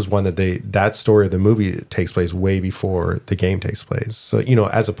was one that story of the movie takes place way before the game takes place. So,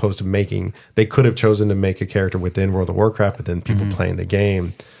 as opposed to they could have chosen to make a character within World of Warcraft, but then people playing the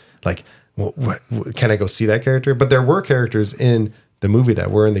game, like, well, can I go see that character? But there were characters in the movie that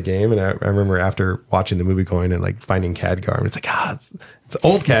were in the game, and I remember after watching the movie going and like finding Khadgar, and it's like, it's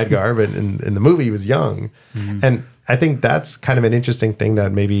old Khadgar, but in the movie he was young. Mm-hmm. And I think that's kind of an interesting thing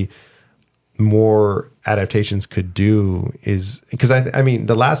that maybe more adaptations could do is because I mean,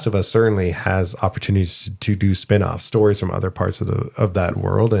 The Last of Us certainly has opportunities to do spin-off stories from other parts of that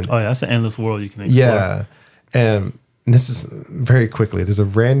world. And that's an endless world you can explore. Yeah. And this is very quickly. There's a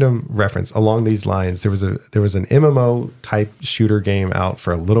random reference along these lines. There was an MMO type shooter game out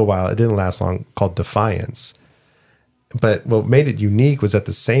for a little while. It didn't last long, called Defiance. But what made it unique was at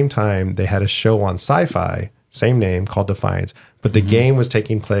the same time they had a show on Sci-Fi, same name, called Defiance. But the game was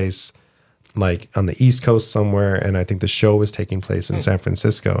taking place like on the East Coast somewhere, and I think the show was taking place in San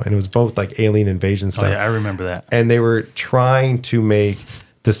Francisco. And it was both like alien invasion stuff. Oh, yeah, I remember that. And they were trying to make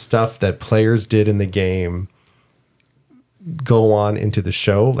the stuff that players did in the game go on into the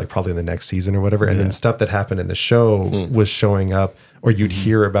show, like probably in the next season or whatever. And then stuff that happened in the show was showing up or you'd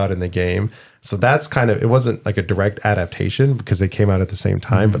hear about in the game. So that's kind of, it wasn't like a direct adaptation because they came out at the same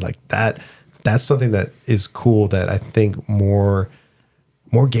time, but like that's something that is cool that I think more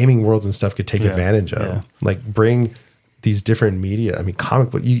gaming worlds and stuff could take advantage of. Yeah. Like bring these different media. I mean, comic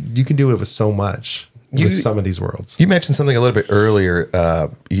book, you can do it with so much with some of these worlds. You mentioned something a little bit earlier.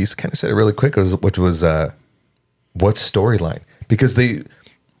 You kind of said it really quick, which was, what storyline? Because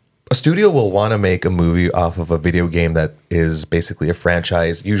a studio will want to make a movie off of a video game that is basically a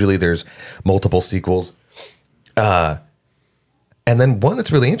franchise. Usually there's multiple sequels. And then one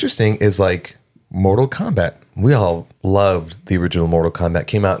that's really interesting is like Mortal Kombat. We all loved the original Mortal Kombat.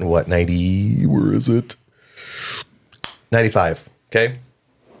 Came out in what, 90? Where is it? 95. Okay.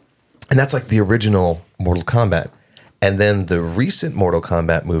 And that's like the original Mortal Kombat. And then the recent Mortal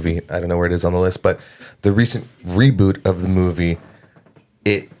Kombat movie, I don't know where it is on the list, but the recent reboot of the movie,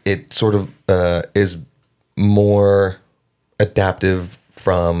 it sort of is more adaptive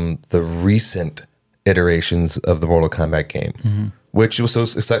from the recent iterations of the Mortal Kombat game, which was so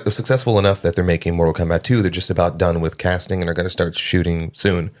successful enough that they're making Mortal Kombat 2. They're just about done with casting and are going to start shooting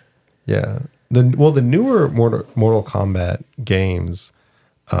soon. Yeah. The newer Mortal Kombat games,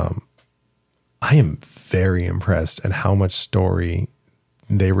 I am very impressed at how much story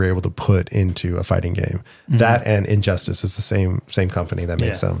they were able to put into a fighting game. That and Injustice is the same company that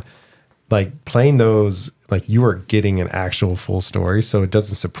makes them. Like playing those, like you are getting an actual full story. So it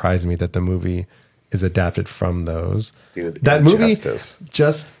doesn't surprise me that the movie is adapted from those. Dude, that Injustice. movie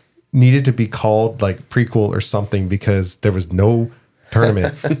just needed to be called like prequel or something because there was no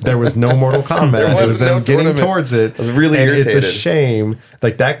tournament. There was no Mortal Kombat. It was them getting towards it. I was really irritated. It's a shame.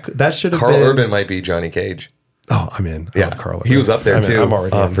 Like that should have been. Carl Urban might be Johnny Cage. Oh, I'm in. I love Carl Urban. He was up there too. I'm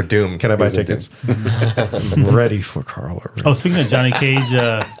already in. For Doom. Can I buy tickets? I'm ready for Carl Urban. Oh, speaking of Johnny Cage,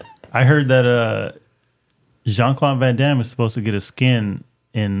 I heard that Jean-Claude Van Damme is supposed to get a skin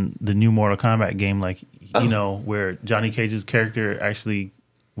in the new Mortal Kombat game, like where Johnny Cage's character actually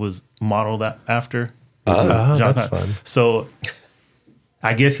was modeled after. That's fun. So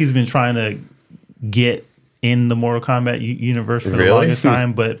I guess he's been trying to get in the Mortal Kombat universe for the longest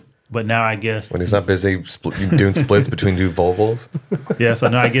time, but now I guess when he's not busy doing splits between two Volvos. Yeah, so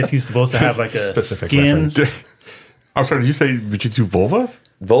now I guess he's supposed to have like a Specific skin. reference. I'm sorry, did you say between two Volvos?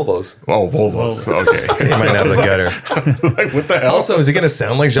 Volvos. Oh, Volvos. Okay. He might have the gutter. Like, what the hell? Also, is he going to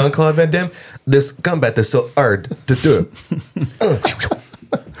sound like Jean-Claude Van Damme? This combat is so hard to do.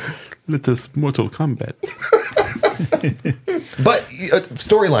 Let us Mortal Kombat. But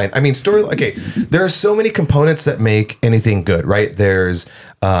storyline. I mean, okay, there are so many components that make anything good, right? There's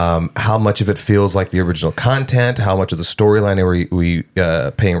how much of it feels like the original content, how much of the storyline are we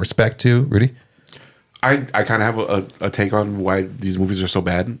paying respect to, Rudy? I kind of have a take on why these movies are so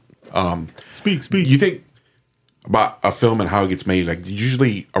bad. Speak. You think about a film and how it gets made. Like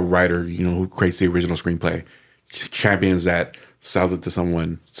usually a writer, who creates the original screenplay, champions that, sells it to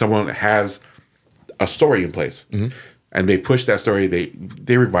someone. Someone has a story in place, and they push that story.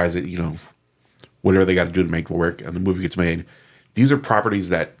 They revise it. Whatever they got to do to make it work, and the movie gets made. These are properties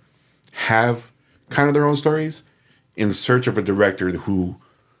that have kind of their own stories in search of a director who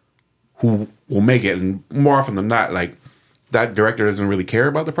will make it. And more often than not, like that director doesn't really care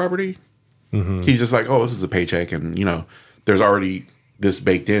about the property. He's just like, oh, this is a paycheck, and there's already this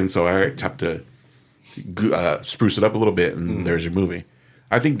baked in, so I have to spruce it up a little bit, and there's your movie.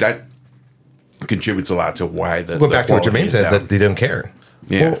 I think that contributes a lot to why the back to what Jermaine said, that they don't care.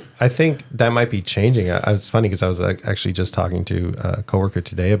 Yeah. Well, I think that might be changing. It's funny because I was actually just talking to a coworker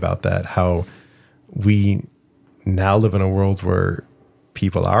today about that, how we now live in a world where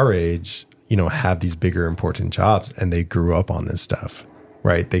people our age, have these bigger important jobs and they grew up on this stuff,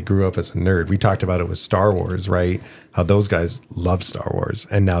 right? They grew up as a nerd. We talked about it with Star Wars, right? How those guys love Star Wars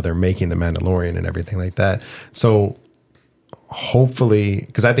and now they're making The Mandalorian and everything like that. So hopefully,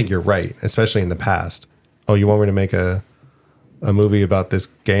 because I think you're right, especially in the past. Oh, you want me to make a movie about this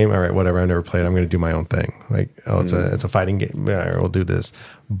game? All right, whatever. I never played. I'm going to do my own thing. Like, oh, it's a fighting game. Yeah, we'll do this.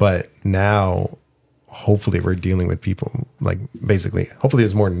 But now, hopefully, we're dealing with people like basically. Hopefully,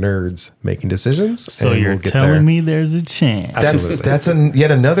 there's more nerds making decisions. So you're telling me there's a chance? That's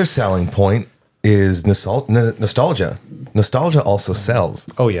yet another selling point is nostalgia. Nostalgia also sells.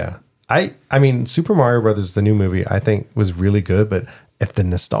 Oh yeah. I mean, Super Mario Brothers, the new movie, I think was really good. But if the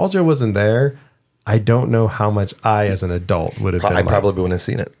nostalgia wasn't there, I don't know how much I, as an adult, would have been. I probably wouldn't have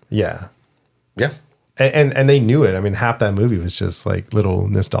seen it. Yeah. Yeah. And they knew it. I mean, half that movie was just like little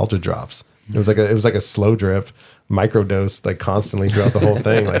nostalgia drops. It was like a slow drip, microdose, like constantly throughout the whole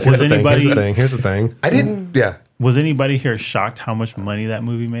thing. Like, here's the thing. Here's the thing. I didn't. Yeah. Was anybody here shocked how much money that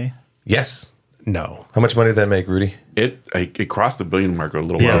movie made? Yes. No. How much money did that make, Rudy? It crossed the $1 billion mark a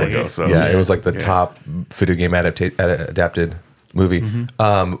little while ago. So it was like the top video game adapted movie.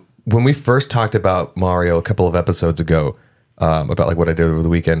 When we first talked about Mario a couple of episodes ago, about like what I did over the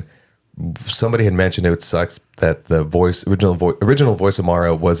weekend, somebody had mentioned it sucks that the original voice of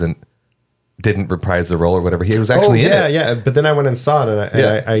Mario didn't reprise the role or whatever. He was actually in it. Yeah. But then I went and saw it,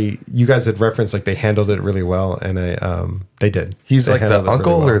 and I you guys had referenced like they handled it really well, and they did. He's They like the handled it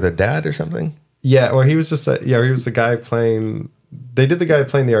uncle really well. or the dad or something, Yeah, or he was just he was the guy playing. They did the guy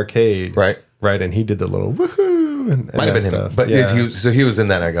playing the arcade, right? Right, and he did the little woohoo. And Might have been stuff. him, but yeah. he was in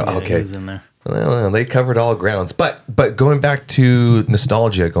that. I go, Yeah, okay, he was in there. Well, they covered all grounds. But going back to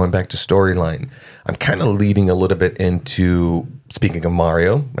nostalgia, going back to storyline, I'm kind of leading a little bit into, speaking of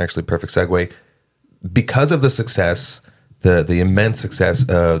Mario, actually perfect segue, because of the success, the immense success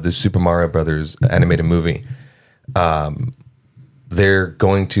of the Super Mario Brothers animated movie. They're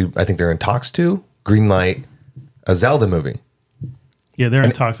going to, I think they're in talks to greenlight a Zelda movie. Yeah, they're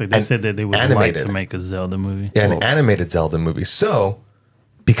in talks. Like they said that they would animated. like to make a Zelda movie. Yeah, an animated Zelda movie. So,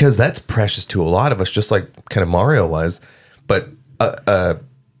 because that's precious to a lot of us, just like kind of Mario was, but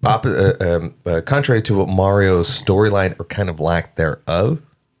contrary to what Mario's storyline or kind of lack thereof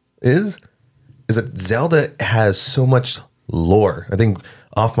is that Zelda has so much lore. I think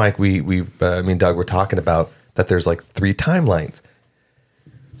off mic, me and Doug were talking about that there's like 3 timelines.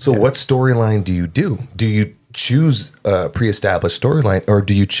 So what storyline do you do? Do you choose a pre-established storyline, or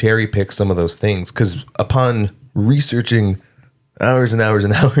do you cherry pick some of those things? Because upon researching hours and hours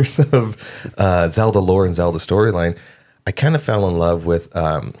and hours of Zelda lore and Zelda storyline, I kind of fell in love with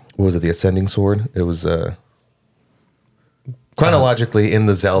what was it, the Ascending Sword? It was chronologically in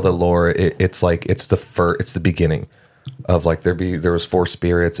the Zelda lore. It's like it's the beginning of like there was 4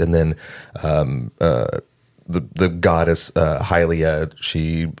 spirits, and then the goddess Hylia,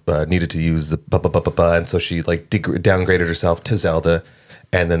 she needed to use the and so she like downgraded herself to Zelda,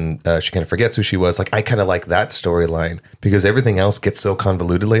 and then she kind of forgets who she was. Like I kind of like that storyline because everything else gets so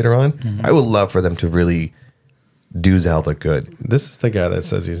convoluted later on. Mm-hmm. I would love for them to really do Zelda good. This is the guy that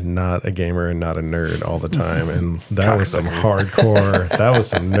says he's not a gamer and not a nerd all the time, and that was some hardcore. That was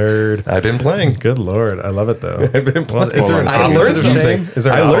some nerd. I've been playing. Good Lord, I love it though. I've been playing. Well, is there an I opposite learned of something. shame? Is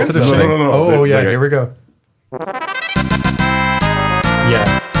there an I learned opposite of something. shame? No. Oh yeah, Like, here we go.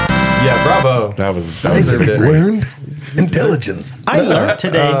 Yeah, bravo. That was Isaac learned intelligence. I learned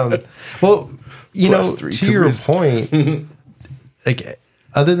today. Well, you Plus know, 3 to your tours. point, like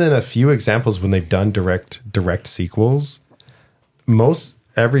other than a few examples when they've done direct sequels, most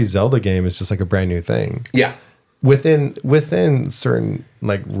every Zelda game is just like a brand new thing Yeah, within certain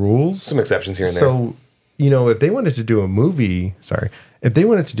like rules. some exceptions here and there. So, you know, if they wanted to do a movie,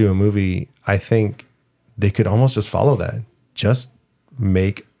 I think they could almost just follow that. Just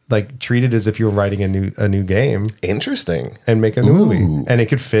make like treat it as if you were writing a new game Interesting. and make a new movie, and it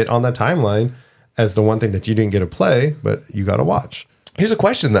could fit on that timeline as the one thing that you didn't get to play, but you got to watch. Here's a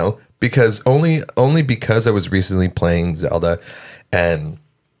question though, because only because I was recently playing Zelda, and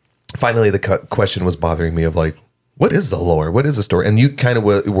finally the question was bothering me of like, what is the lore? What is the story? And you kind of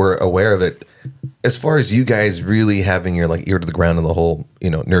were aware of it. As far as you guys really having your like ear to the ground in the whole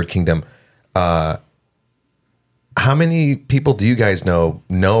nerd kingdom, how many people do you guys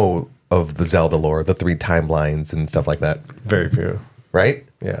know of the Zelda lore, the 3 timelines and stuff like that? Very few. Right?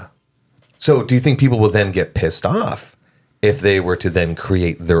 Yeah. So do you think people will then get pissed off if they were to then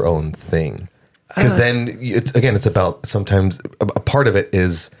create their own thing? Because then it's about sometimes a part of it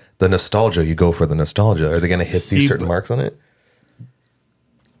is the nostalgia. You go for the nostalgia. Are they going to hit these certain marks on it?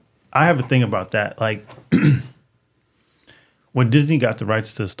 I have a thing about that. Like when Disney got the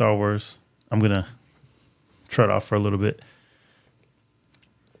rights to Star Wars, I'm gonna tread off for a little bit.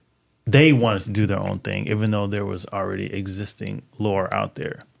 They wanted to do their own thing, even though there was already existing lore out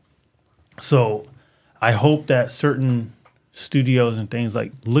there. So I hope that certain studios and things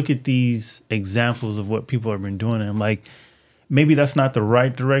like look at these examples of what people have been doing, and like maybe that's not the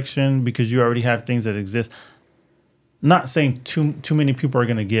right direction because you already have things that exist. Not saying too many people are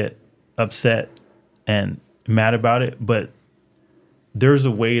going to get upset and mad about it, but there's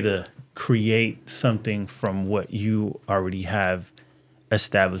a way to create something from what you already have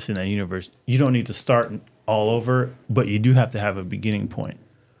established in that universe. You don't need to start all over, but you do have to have a beginning point.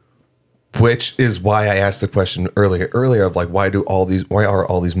 Which is why I asked the question earlier of like, why are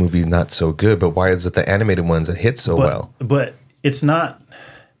all these movies not so good? But why is it the animated ones that hit so well? But it's not.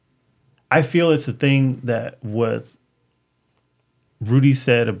 I feel it's a thing that what Rudy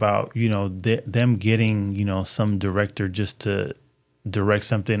said about them getting some director just to direct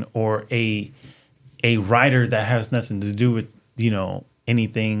something, or a writer that has nothing to do with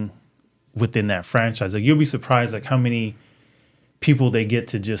anything within that franchise. Like you'll be surprised like how many people they get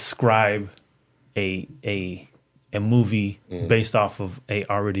to just scribe a movie based off of a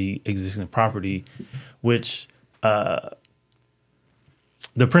already existing property, which the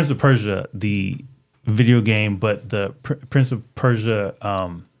Prince of Persia, the video game, but the Prince of Persia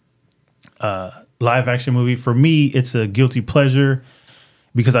live action movie. For me, it's a guilty pleasure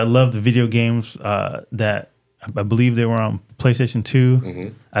because I love the video games that I believe they were on PlayStation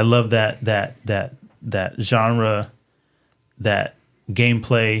 2. I love that genre, that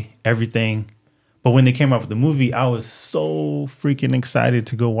gameplay, everything. But when they came out with the movie, I was so freaking excited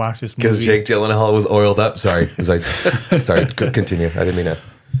to go watch this movie. Because Jake Gyllenhaal was oiled up. Sorry. Sorry, continue. I didn't mean to.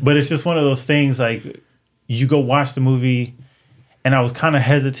 But it's just one of those things, like, you go watch the movie, and I was kind of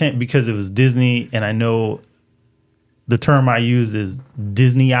hesitant because it was Disney, and I know the term I use is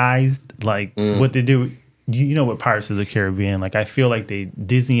Disneyized, like what they do. You know, what Pirates of the Caribbean, like, I feel like they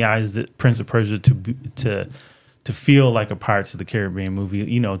Disneyized the Prince of Persia to feel like a Pirates of the Caribbean movie,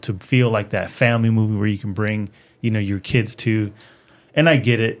 you know, to feel like that family movie where you can bring, you know, your kids to. And I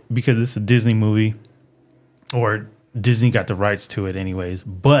get it because it's a Disney movie, or Disney got the rights to it anyways.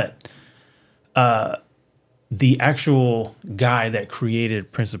 But the actual guy that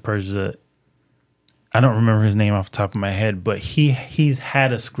created Prince of Persia, I don't remember his name off the top of my head, but he's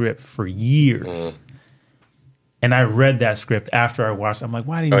had a script for years. And I read that script after I watched it. I'm like,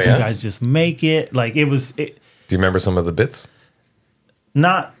 why didn't you guys just make it? Like, it was... Do you remember some of the bits?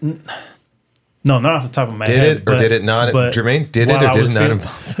 Not off the top of my head. Did it or did it not? Jermaine, did it or did it not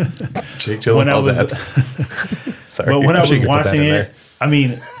involve Jake Gyllenhaal's abs? Sorry. But when I was watching it, I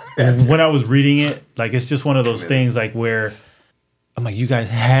mean, when I was reading it, like, it's just one of those things, like, where I'm like, you guys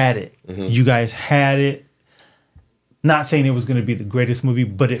had it. You guys had it. Not saying it was going to be the greatest movie,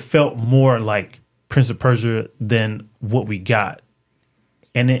 but it felt more like Prince of Persia than what we got.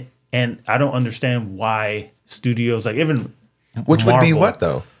 And I don't understand why studios, like, even which Marvel, would be what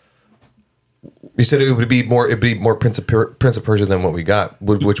though? You said it would be more. It'd be more Prince of Persia than what we got.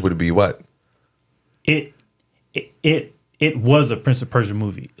 Which would it be? What? It was a Prince of Persia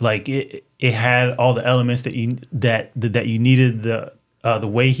movie. Like, it had all the elements that you needed. The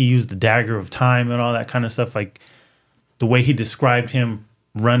way he used the dagger of time and all that kind of stuff. Like, the way he described him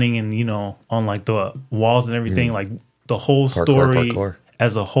running and, you know, on, like, the walls and everything. Like, the whole story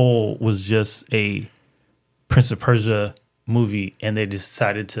as a whole was just a Prince of Persia movie, and they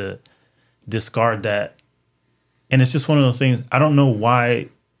decided to discard that. And it's just one of those things. I don't know why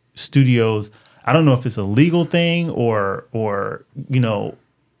studios, I don't know if it's a legal thing or you know,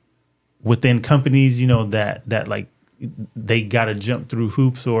 within companies, you know, that like they got to jump through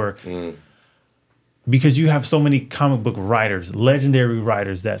hoops, or because you have so many comic book writers, legendary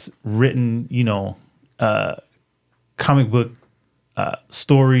writers that's written, you know, comic book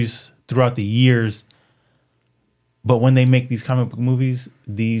stories throughout the years. But when they make these comic book movies,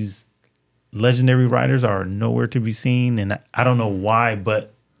 these legendary writers are nowhere to be seen. And I don't know why,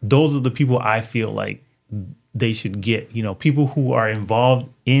 but those are the people I feel like they should get. You know, people who are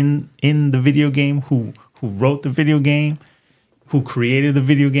involved in the video game, who wrote the video game, who created the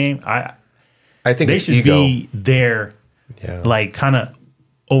video game. I think they should be there, like, kind of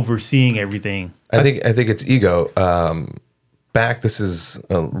overseeing everything. I think it's ego. This is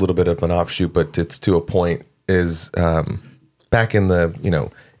a little bit of an offshoot, but it's to a point. Is back in the, you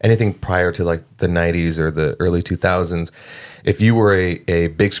know, anything prior to like the 90s or the early 2000s, if you were a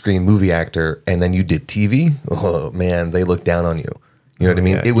big screen movie actor and then you did TV, oh man, they looked down on you. You know what I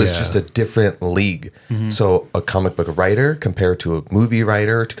mean? It was just a different league. So a comic book writer compared to a movie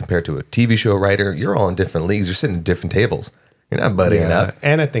writer, compared to a TV show writer, you're all in different leagues. You're sitting at different tables. You're not buddying up.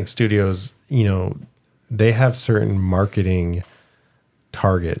 And I think studios, you know, they have certain marketing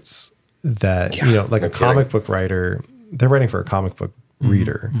targets that, you know, like a comic book writer, they're writing for a comic book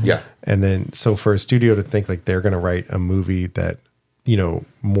reader. Yeah. And then, so for a studio to think like they're going to write a movie that, you know,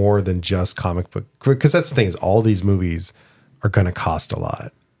 more than just comic book, because that's the thing, is all these movies are going to cost a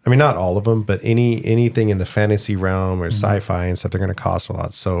lot. I mean, not all of them, but anything in the fantasy realm or sci-fi and stuff, they're going to cost a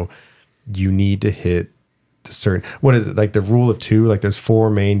lot. So you need to hit the certain, what is it, like the rule of two? Like, there's 4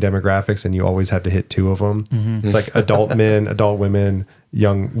 main demographics and you always have to hit 2 of them. It's like adult men, adult women,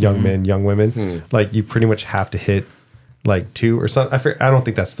 young men, young women. Like, you pretty much have to hit like 2 or something. I don't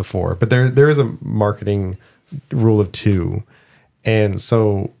think that's the 4, but there is a marketing rule of 2. And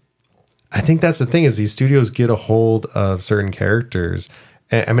so I think that's the thing, is these studios get a hold of certain characters.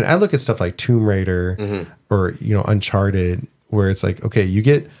 And I mean, I look at stuff like Tomb Raider or, you know, Uncharted, where it's like, okay, you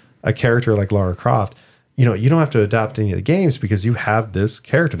get a character like Lara Croft, you know, you don't have to adapt any of the games because you have this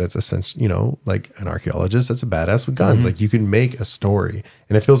character that's essentially, you know, like an archaeologist that's a badass with guns. Like, you can make a story.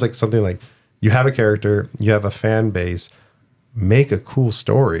 And it feels like something like, you have a character, you have a fan base, make a cool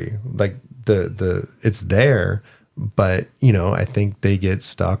story. Like, the it's there, but, you know, I think they get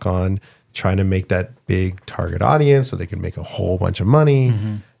stuck on trying to make that big target audience so they can make a whole bunch of money,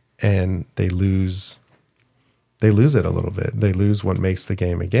 and they lose they lose it a little bit. They lose what makes the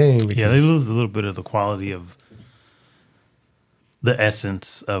game a game. Yeah, they lose a little bit of the quality of the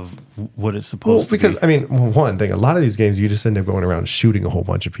essence of what it's supposed to be. Because, I mean, one thing, a lot of these games, you just end up going around shooting a whole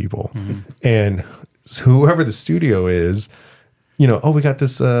bunch of people. And whoever the studio is, we got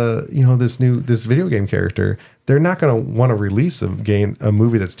this, this video game character. They're not going to want to release a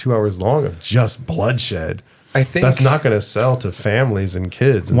movie that's 2 hours long of just bloodshed. I think that's not going to sell to families and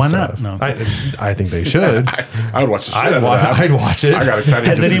kids. And why stuff. not? No, I think they should. I would watch the shit I'd watch it. I got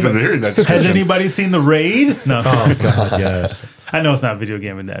excited just to hear that description. Has anybody seen The Raid? No. Oh God, yes. I know it's not a video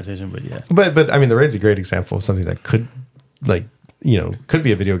game adaptation, but yeah. But I mean, The Raid's a great example of something that could, could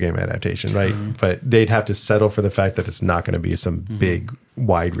be a video game adaptation, right? But they'd have to settle for the fact that it's not going to be some big,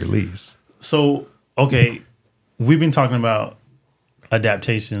 wide release. So, okay, we've been talking about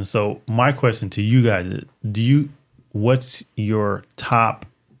adaptations. So my question to you guys is, what's your top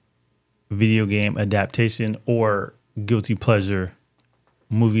video game adaptation or guilty pleasure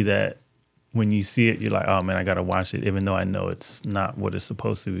movie that when you see it, you're like, oh man, I got to watch it, even though I know it's not what it's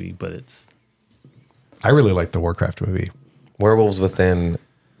supposed to be, but it's... I really like the Warcraft movie. Werewolves Within.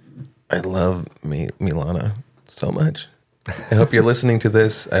 I love Milana so much. I hope you're listening to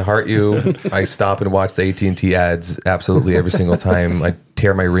this. I heart you. I stop and watch the AT&T ads absolutely every single time. I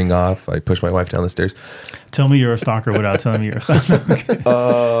tear my ring off. I push my wife down the stairs. Tell me you're a stalker without telling me you're a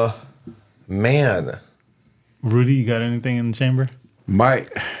stalker. Man. Rudy, you got anything in the chamber?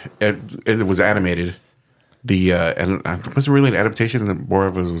 It was animated. And it wasn't really an adaptation. More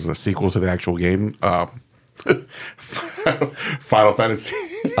of it was a sequel to the actual game. Final Fantasy.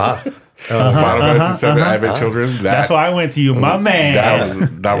 Final Fantasy VII Advent Children. That's why I went to you, my man.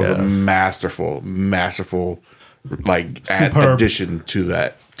 That was a masterful addition to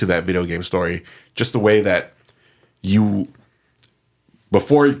that video game story. Just the way that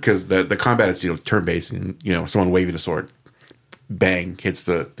because the combat is turn based and someone waving a sword, bang, hits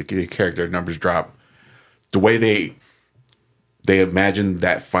the character, numbers drop. The way they imagined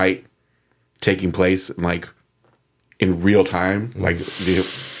that fight taking place in real time,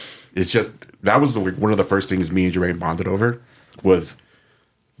 it's just that was one of the first things me and Jermaine bonded over was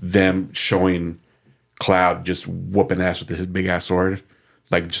them showing Cloud just whooping ass with his big ass sword,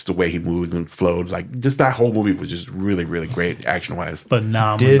 just the way he moved and flowed, just that whole movie was just really, really great action wise.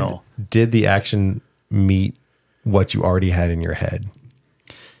 Phenomenal. Did the action meet what you already had in your head?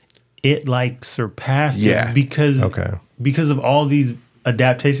 It surpassed it because of all these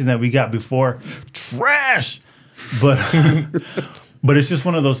adaptations that we got before. Trash. But but it's just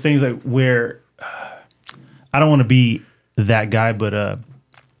one of those things where I don't want to be that guy, but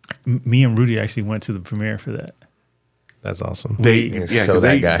me and Rudy actually went to the premiere for that. That's awesome. They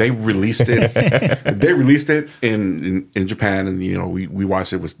released it. They released it in Japan, and we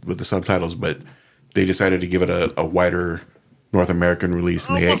watched it with the subtitles, but they decided to give it a wider North American release,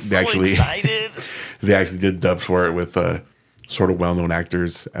 and they actually did dubs for it with sort of well-known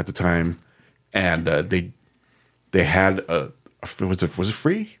actors at the time, and they had was it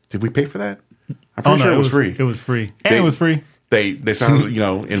free? Did we pay for that? I'm pretty sure it was free. It was free, and it was free. They sounded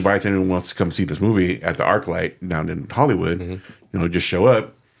invites anyone who wants to come see this movie at the ArcLight down in Hollywood. Just show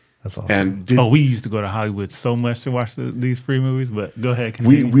up. That's awesome. And we used to go to Hollywood so much to watch these free movies. But go ahead.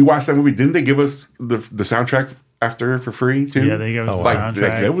 We watched that movie. Didn't they give us the soundtrack after for free too? Yeah, they gave us the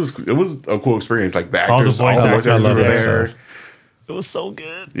soundtrack. It was a cool experience. The actors, all the voice actors were there. It was so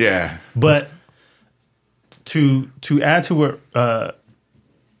good. Yeah, but to add to what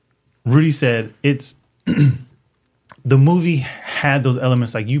Rudy said, it's the movie had those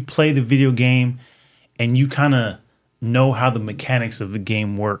elements. You play the video game, and you kind of know how the mechanics of the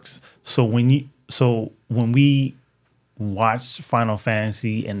game works. So when we watched Final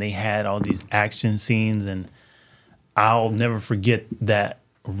Fantasy and they had all these action scenes, and I'll never forget that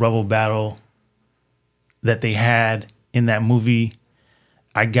rubble battle that they had in that movie.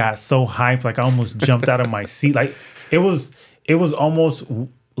 I got so hyped, I almost jumped out of my seat. It was almost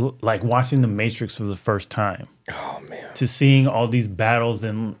like watching The Matrix for the first time. Oh man! To seeing all these battles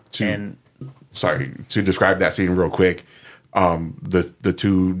sorry, to describe that scene real quick, the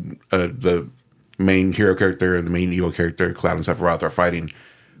two the main hero character and the main evil character, Cloud and Sephiroth, are fighting.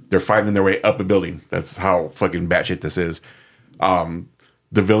 They're fighting their way up a building. That's how fucking batshit this is. The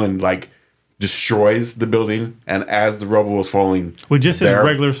villain destroys the building, and as the rubble is falling, with just his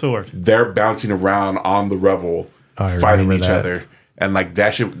regular sword, they're bouncing around on the rubble, fighting each other, and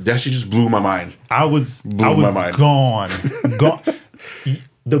that shit just blew my mind. I was gone.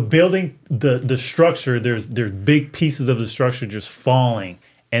 The building, the structure, there's big pieces of the structure just falling,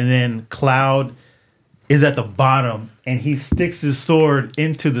 and then Cloud is at the bottom, and he sticks his sword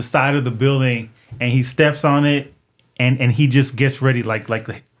into the side of the building, and he steps on it, and he just gets ready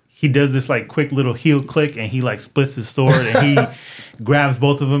he does this like quick little heel click, and he like splits his sword, and he grabs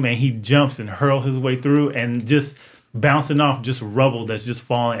both of them, and he jumps and hurls his way through, and just bouncing off just rubble that's just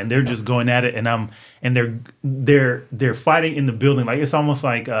falling, and they're just going at it, and they're fighting in the building. Like it's almost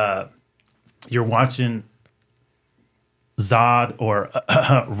like you're watching Zod or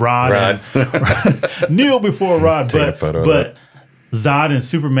Rod. And, kneel before Rod, but Zod and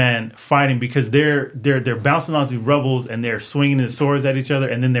Superman fighting because they're bouncing off these rubbles and they're swinging their swords at each other,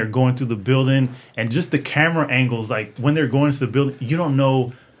 and then they're going through the building, and just the camera angles, like when they're going to the building, you don't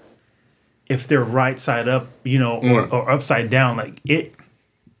know if they're right side up, or upside down. Like it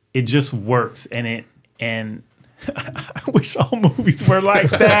just works, and I wish all movies were like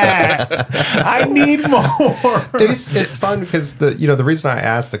that. I need more. It's fun because the reason I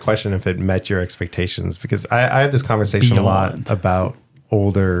asked the question if it met your expectations, because I have this conversation a lot about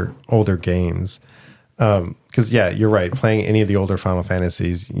older games. Because you're right. Playing any of the older Final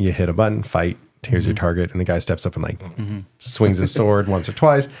Fantasies, you hit a button, fight. Here's your target, and the guy steps up and swings his sword once or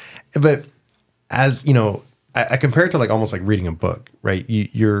twice. But as I compare it to like almost like reading a book, right?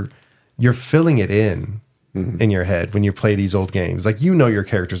 You're filling it in your head when you play these old games. Like, your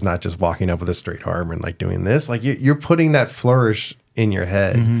character's not just walking up with a straight arm and like doing this. Like you're putting that flourish in your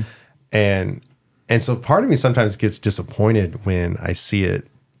head. And so part of me sometimes gets disappointed when I see it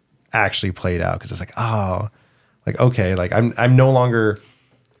actually played out, because it's like, okay, like I'm no longer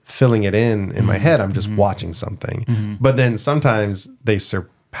filling it in my head. I'm just watching something. But then sometimes they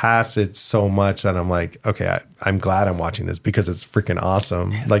surpass it so much that I'm like, okay, I'm glad I'm watching this because it's freaking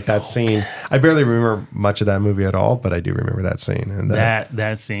awesome. It's like that scene. Good. I barely remember much of that movie at all, but I do remember that scene. And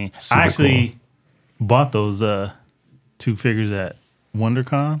that scene. I actually bought those 2 figures at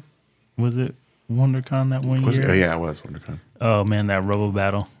WonderCon. Was it WonderCon that one year? Yeah, it was WonderCon. Oh man, that Robo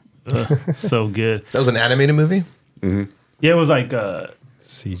Battle. So good. That was an animated movie? Mm-hmm. Yeah, it was like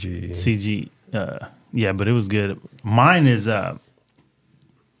CG. Yeah, but it was good. Mine is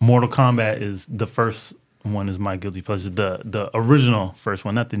Mortal Kombat is the first one is my guilty pleasure. The original first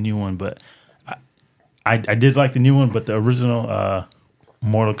one, not the new one, but I did like the new one, but the original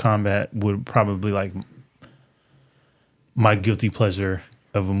Mortal Kombat would probably like my guilty pleasure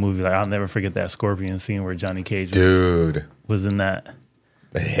of a movie. Like I'll never forget that Scorpion scene where Johnny Cage was in that.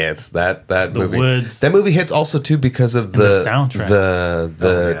 It hits that movie. Woods. That movie hits also too because of the soundtrack.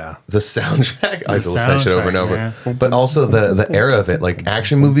 The soundtrack. I will say it over and over. Yeah. But also the era of it, like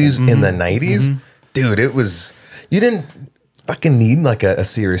action movies in the 90s. Dude, it was, you didn't fucking need like a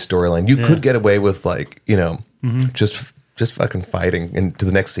serious storyline. You could get away with like, just fucking fighting, and to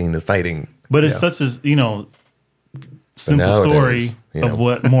the next scene of fighting. But it's such a simple story of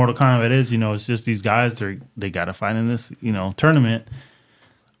what Mortal Kombat is. It's just these guys, they got to fight in this tournament.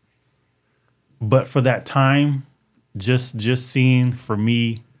 But for that time, just seeing, for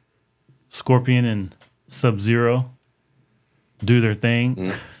me, Scorpion and Sub-Zero do their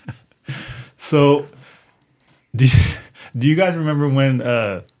thing. So, do you guys remember when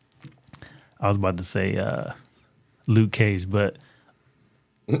I was about to say Luke Cage, but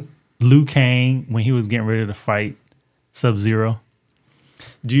Liu Kang, when he was getting ready to fight Sub-Zero?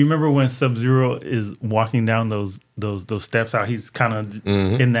 Do you remember when Sub-Zero is walking down those steps out? He's kind of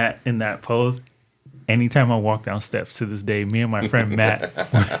in that pose. Anytime I walk down steps to this day, me and my friend Matt,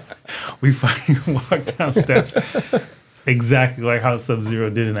 we fucking walk down steps exactly like how Sub-Zero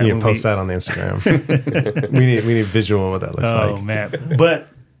did in that movie. Post that on the Instagram. we need visual of what that looks like. Oh man, but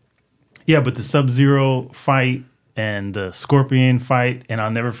the Sub-Zero fight and the Scorpion fight, and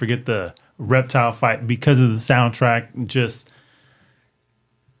I'll never forget the reptile fight because of the soundtrack. Just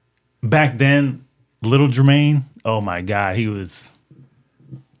back then, little Jermaine, oh my God, he was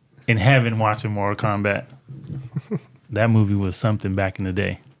in heaven watching Mortal Kombat. That movie was something back in the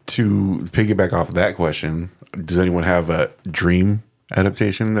day. To piggyback off of that question, does anyone have a dream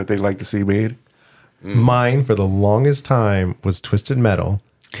adaptation that they'd like to see made? Mine, for the longest time, was Twisted Metal,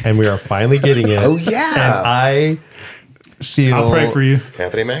 and we are finally getting it. Oh, yeah. And I feel... I'll pray for you.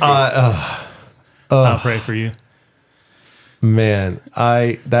 Anthony Mackie. I'll pray for you. Man,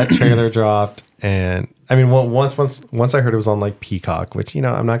 that trailer dropped, and I mean, once I heard it was on like Peacock, which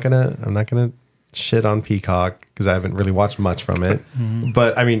I'm not gonna shit on Peacock because I haven't really watched much from it.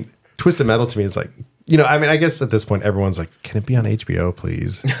 But I mean, Twisted Metal to me, it's like, I mean, I guess at this point everyone's like, can it be on HBO,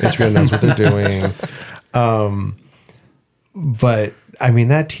 please? HBO knows what they're doing. But I mean,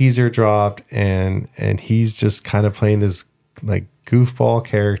 that teaser dropped, and he's just kind of playing this like goofball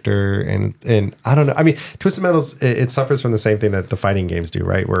character, and I don't know. I mean, Twisted Metal, it suffers from the same thing that the fighting games do,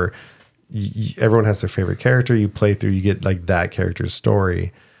 right? Where everyone has their favorite character. You play through, you get like that character's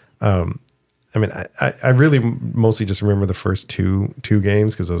story. I mean, I really mostly just remember the first two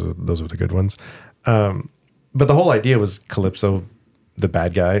games because those were the good ones. But the whole idea was Calypso, the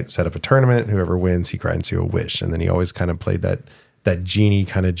bad guy, set up a tournament. Whoever wins, he grants you a wish, and then he always kind of played that genie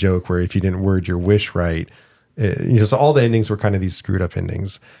kind of joke where if you didn't word your wish right, so all the endings were kind of these screwed up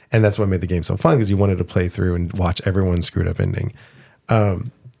endings, and that's what made the game so fun because you wanted to play through and watch everyone's screwed up ending.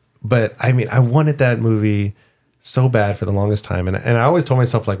 But I mean, I wanted that movie so bad for the longest time, and I always told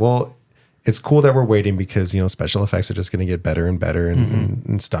myself like, well, it's cool that we're waiting because special effects are just going to get better and better,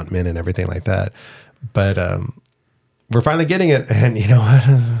 and stuntmen and everything like that. But we're finally getting it, and you know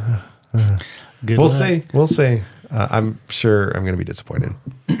what? We'll see. I'm sure I'm going to be disappointed.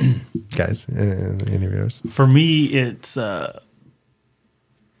 Guys, any of yours? For me, it's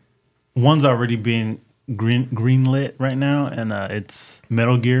one's already being greenlit right now, and it's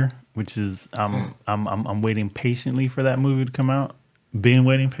Metal Gear, which is I'm waiting patiently for that movie to come out. Been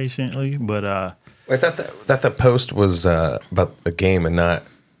waiting patiently, but I thought that the post was about the game and not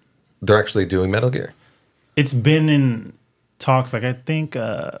they're actually doing Metal Gear. It's been in talks. Like I think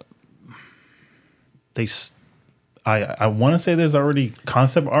I want to say there's already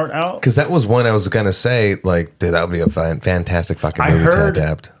concept art out. Because that was one I was gonna say. Like, dude, that would be a fantastic fucking movie to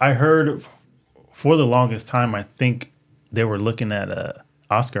adapt. I heard for the longest time. I think they were looking at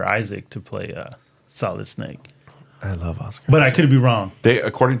Oscar Isaac to play Solid Snake. I love Oscar, but I could be wrong. They,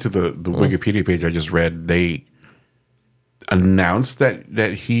 according to the Wikipedia page I just read, they announced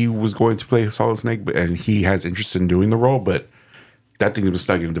that he was going to play Solid Snake, and he has interest in doing the role. But that thing was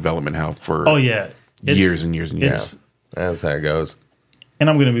stuck in development hell for years and years and years. That's how it goes. And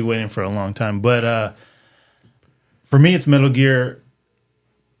I'm going to be waiting for a long time. But for me, it's Metal Gear.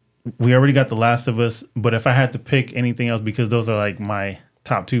 We already got The Last of Us. But if I had to pick anything else, because those are like my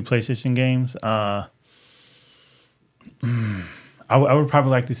top 2 PlayStation games, I would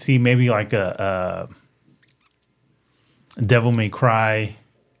probably like to see maybe like a Devil May Cry,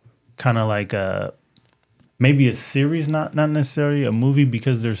 kind of like maybe a series, not necessarily a movie,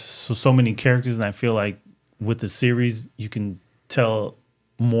 because there's so many characters, and I feel like with the series you can tell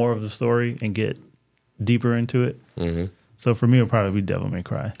more of the story and get deeper into it. Mm-hmm. So for me, it would probably be Devil May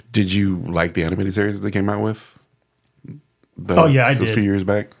Cry. Did you like the animated series that they came out with? I did. A few years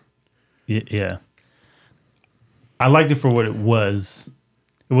back. Yeah. I liked it for what it was.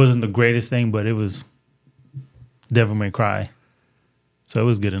 It wasn't the greatest thing, but it was Devil May Cry. So it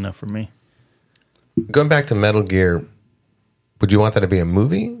was good enough for me. Going back to Metal Gear, would you want that to be a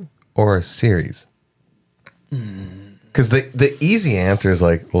movie or a series? Because the easy answer is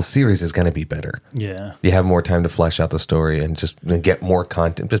like, well, series is going to be better. Yeah. You have more time to flesh out the story and just get more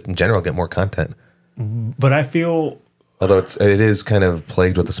content. Just in general, get more content. But I feel... Although it is kind of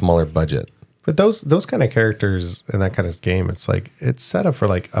plagued with a smaller budget. But those kind of characters in that kind of game, it's like it's set up for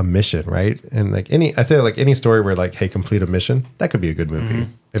like a mission, right? And like I feel like any story where like, hey, complete a mission, that could be a good movie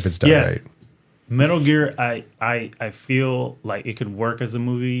if it's done right. Metal Gear, I feel like it could work as a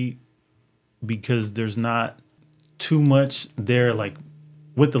movie because there's not too much there. Like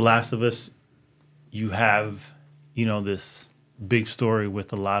with The Last of Us, you have this big story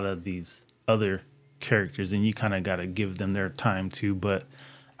with a lot of these other characters, and you kind of got to give them their time too. But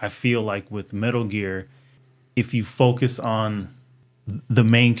I feel like with Metal Gear, if you focus on the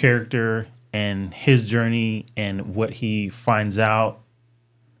main character and his journey and what he finds out,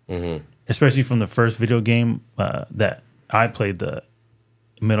 especially from the first video game that I played, the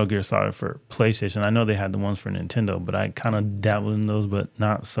Metal Gear Solid for PlayStation. I know they had the ones for Nintendo, but I kind of dabbled in those, but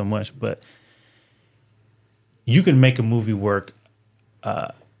not so much. But you can make a movie work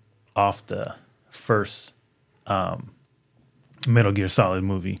off the first Metal Gear Solid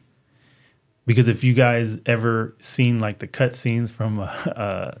movie, because if you guys ever seen like the cut scenes from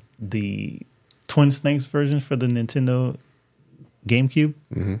the Twin Snakes versions for the Nintendo GameCube,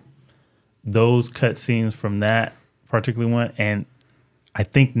 those cut scenes from that particular one, and I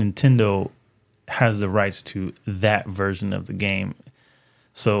think Nintendo has the rights to that version of the game,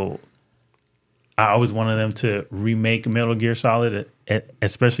 so I always wanted them to remake Metal Gear Solid,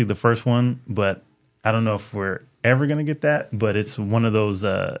 especially the first one, but I don't know if we're ever going to get that, but it's one of those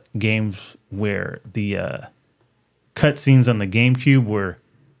games where the cutscenes on the GameCube were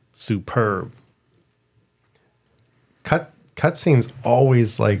superb. Cutscenes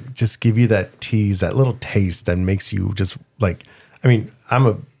always like just give you that tease, that little taste that makes you just like, I mean, I'm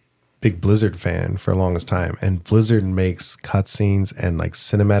a big Blizzard fan for the longest time, and Blizzard makes cutscenes and like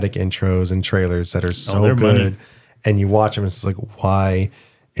cinematic intros and trailers that are so good. Money. And you watch them, and it's like, why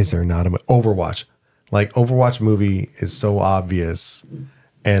is there not Overwatch? Like Overwatch movie is so obvious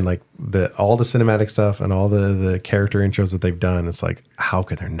And like all the cinematic stuff and all the character intros that they've done, it's like, how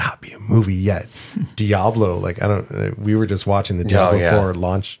can there not be a movie yet? Diablo, like we were just watching the Diablo 4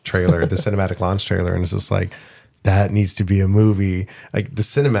 launch trailer, the cinematic launch trailer, and it's just like, that needs to be a movie. Like the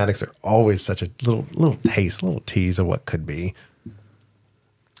cinematics are always such a little taste, little tease of what could be.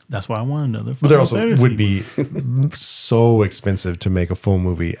 That's why I want another. But there also would be so expensive to make a full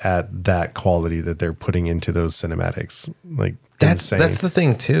movie at that quality that they're putting into those cinematics. Like that's the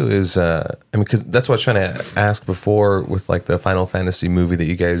thing too. Is because that's what I was trying to ask before with like the Final Fantasy movie that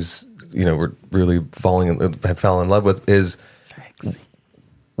you guys were really fell in love with is.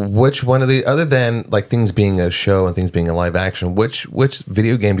 Which one of the other than like things being a show and things being a live action, which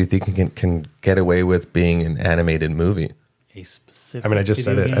video game do you think can get away with being an animated movie? A specific. I mean, I just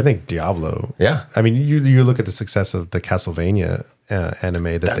said it. Game? I think Diablo. Yeah. I mean, you look at the success of the Castlevania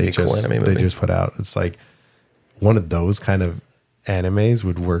anime that they just put out. It's like one of those kind of animes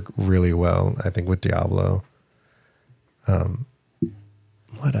would work really well. I think with Diablo.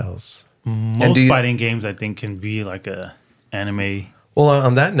 What else? Most fighting games, I think, can be like a anime. Well,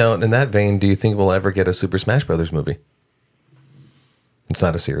 on that note, in that vein, do you think we'll ever get a Super Smash Brothers movie? It's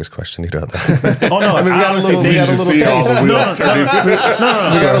not a serious question. You don't have to. Oh no! I mean, we got a little taste. We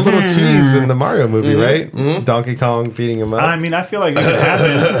got a little tease in the Mario movie, right? Mm-hmm. Donkey Kong beating him up. I mean, I feel like it could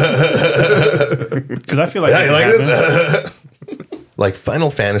happen because I feel like it could happen. Like Final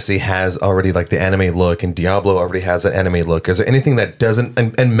Fantasy has already like the anime look, and Diablo already has an anime look. Is there anything that doesn't?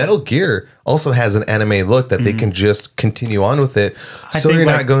 And Metal Gear also has an anime look that they can just continue on with it. So you're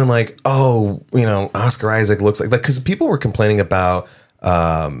not going like, oh, Oscar Isaac looks like because people were complaining about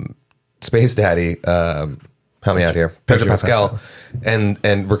Space Daddy. Help me out here, Pedro Pascal,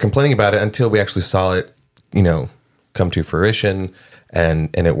 and we're complaining about it until we actually saw it, come to fruition. And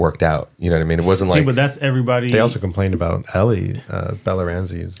it worked out. You know what I mean? It wasn't like... but that's everybody... They also complained about Ellie, Bella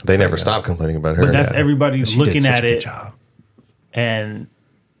Ramsey's... They never stopped complaining about her. But that's everybody looking at it. Job. And...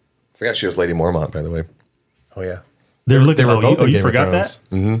 I forgot she was Lady Mormont, by the way. Oh, yeah. They were looking... you Game forgot of that?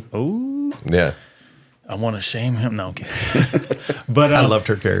 Mm-hmm. Oh. Yeah. I want to shame him. No, okay. But I loved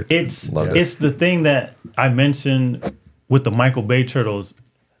her character. It's the thing that I mentioned with the Michael Bay turtles.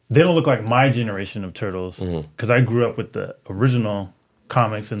 They don't look like my generation of turtles because I grew up with the original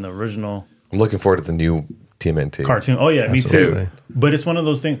comics and the original. I'm looking forward to the new TMNT cartoon. Oh yeah, Absolutely. Me too. But it's one of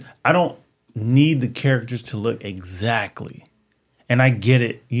those things. I don't need the characters to look exactly, and I get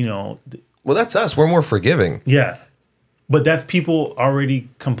it. Well, that's us. We're more forgiving. Yeah, but that's people already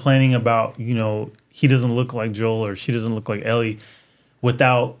complaining about. He doesn't look like Joel or she doesn't look like Ellie,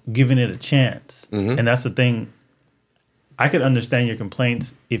 without giving it a chance. Mm-hmm. And that's the thing. I could understand your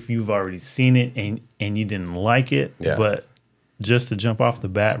complaints if you've already seen it and you didn't like it, but just to jump off the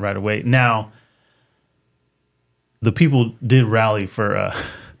bat right away. Now, the people did rally for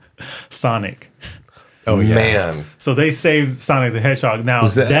Sonic. Oh yeah, man! So they saved Sonic the Hedgehog. Now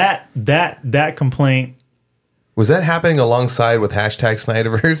that complaint was that happening alongside with hashtag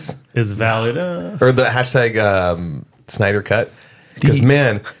Snyderverse is valid, or the hashtag Snyder Cut? Because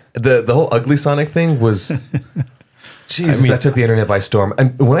man, the whole ugly Sonic thing was. Jesus, that took the internet by storm.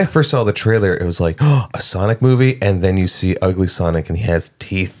 And when I first saw the trailer, it was like, oh, a Sonic movie, and then you see ugly Sonic, and he has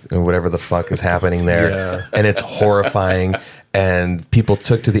teeth, and whatever the fuck is happening there, and it's horrifying. And people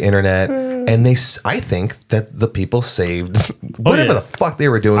took to the internet, and I think that the people saved whatever the fuck they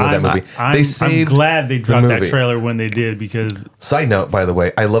were doing with that movie. I'm glad they dropped that trailer when they did because. Side note, by the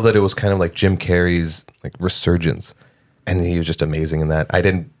way, I love that it was kind of like Jim Carrey's like resurgence, and he was just amazing in that. I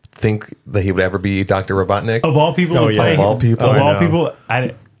didn't think that he would ever be Dr. Robotnik. Of all people to play him. Of all people,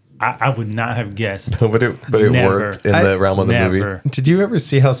 I would not have guessed. but it worked in the realm of the movie. Did you ever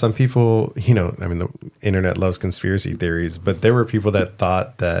see how some people, the internet loves conspiracy theories, but there were people that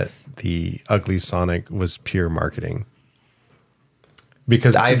thought that the ugly Sonic was pure marketing.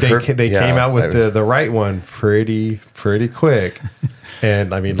 Because they came out with the right one pretty quick.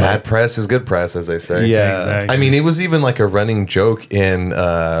 And I mean, bad press is good press, as they say. Yeah, exactly. I mean, it was even like a running joke in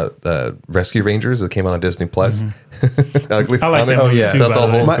Rescue Rangers that came out on Disney Plus. Mm-hmm. Ugly I like Sonic. that movie too, the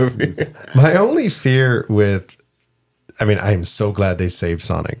whole movie. My only fear with, I am so glad they saved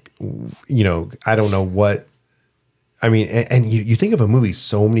Sonic. I don't know what. And you think of a movie,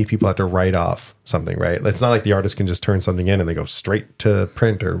 so many people have to write off something, right? It's not like the artist can just turn something in and they go straight to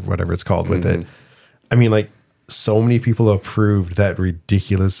print or whatever it's called with it. So many people approved that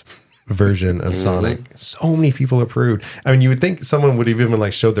ridiculous version of Sonic. So many people approved. You would think someone would have even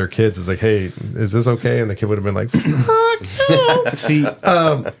like showed their kids. It's like, hey, is this okay? And the kid would have been like, fuck no. See,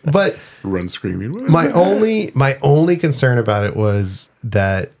 but run screaming. My only concern about it was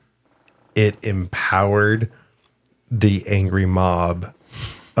that it empowered the angry mob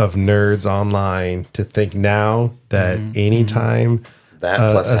of nerds online to think now that anytime That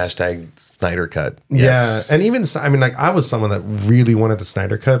plus hashtag Snyder Cut. yeah, and even I mean, like I was someone that really wanted the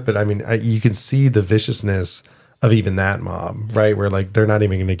Snyder Cut, but I mean, you can see the viciousness of even that mob, right? Where like they're not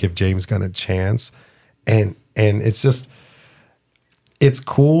even going to give James Gunn a chance, and it's just it's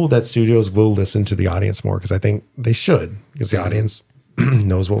cool that studios will listen to the audience more because I think they should because the audience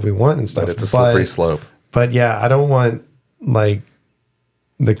knows what we want and stuff. But it's a slippery slope. But yeah, I don't want like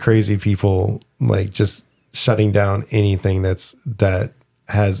the crazy people like just shutting down anything that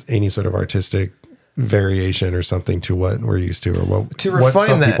has any sort of artistic variation or something to what we're used to or what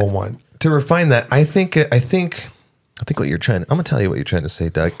some people want. To refine that, I think what you're trying. I'm gonna tell you what you're trying to say,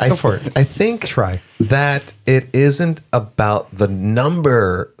 Doug. Go for it. I think that it isn't about the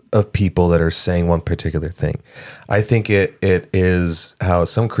number of people that are saying one particular thing. I think it is how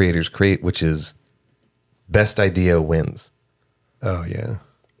some creators create, which is best idea wins. Oh yeah.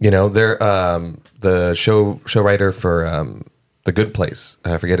 You know, they're the show writer for The Good Place.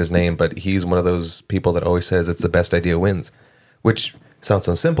 I forget his name, but he's one of those people that always says it's the best idea wins, which sounds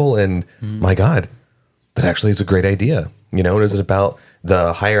so simple. And my God, that actually is a great idea. You know, it isn't about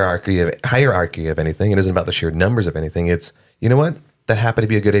the hierarchy of anything. It isn't about the sheer numbers of anything. It's, you know what, that happened to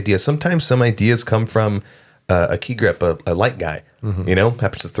be a good idea. Sometimes some ideas come from a key grip, a light guy. You know,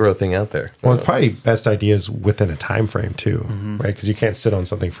 happens to throw a thing out there. Well, it's probably best ideas within a time frame too, right? Because you can't sit on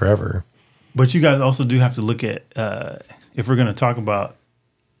something forever. But you guys also do have to look at if we're going to talk about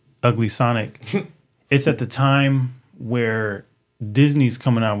Ugly Sonic, it's at the time where Disney's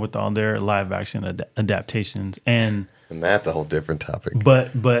coming out with all their live action adaptations, and that's a whole different topic.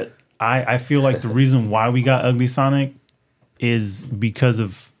 But I feel like the reason why we got Ugly Sonic is because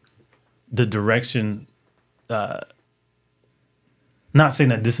of the direction. Not saying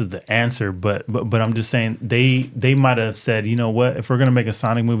that this is the answer, but I'm just saying they might have said, you know what, if we're gonna make a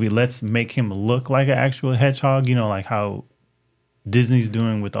Sonic movie, let's make him look like an actual hedgehog. You know, like how Disney's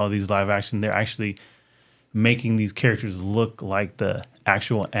doing with all these live action. They're actually making these characters look like the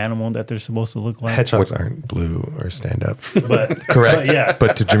actual animal that they're supposed to look like. Hedgehogs aren't blue or stand up. But correct. But yeah.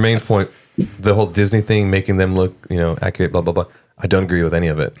 But to Jermaine's point, the whole Disney thing, making them look, you know, accurate, blah blah blah. I don't agree with any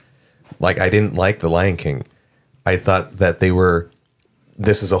of it. Like, I didn't like The Lion King. I thought that they were.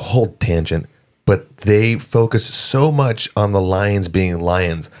 This is a whole tangent, but they focus so much on the lions being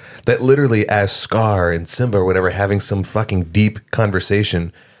lions that literally, as Scar and Simba or whatever having some fucking deep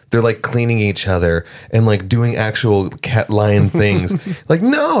conversation, they're like cleaning each other and like doing actual cat lion things. Like,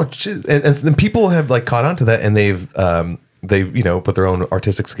 no, and people have like caught on to that, and they've you know, put their own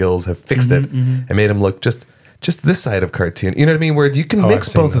artistic skills, have fixed it and made them look just this side of cartoon. You know what I mean? Where you can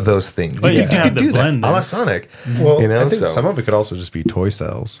mix both of those things. Oh, You can could do that. blend A la there. Sonic. Well, you know, I think so. some of it could also just be toy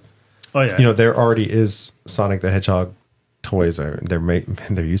sales. Oh yeah. You know, there already is Sonic the Hedgehog toys.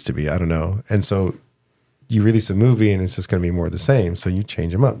 There used to be. I don't know. And so you release a movie and it's just going to be more of the same. So you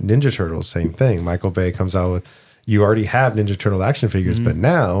change them up. Ninja Turtles, same thing. Michael Bay comes out with. You already have Ninja Turtle action figures, but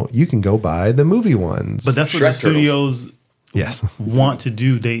now you can go buy the movie ones. But that's what Shrek the studios yes, want to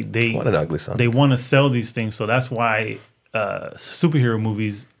do. They What an ugly Sonic. They want to sell these things, so that's why superhero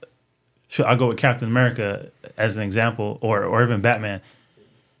movies. I'll go with Captain America as an example, or even Batman.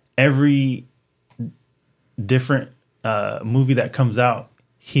 Every different movie that comes out,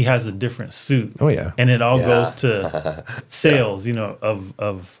 he has a different suit. Oh yeah, and it all goes to sales, you know,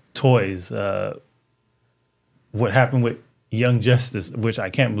 of toys. What happened with Young Justice, which I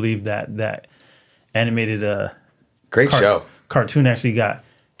can't believe that animated Great show. cartoon actually got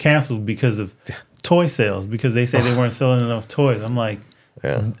canceled because of toy sales, because they say they weren't selling enough toys. I'm like,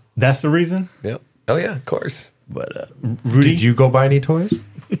 Yeah. that's the reason. Yep. Oh yeah, of course. But Rudy, did you go buy any toys?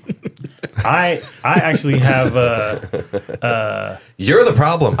 I actually have You're the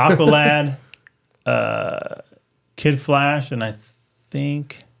problem. Aqualad, Kid Flash, and I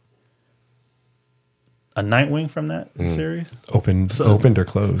think a Nightwing from that series. Opened or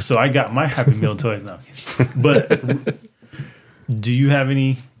closed? So I got my Happy Meal toys now. But do you have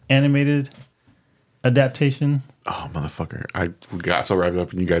any animated adaptation? Oh, motherfucker. I got so wrapped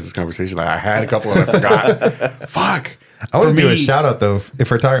up in you guys' conversation. I had a couple and I forgot. Fuck. I want to For do a me- shout out though.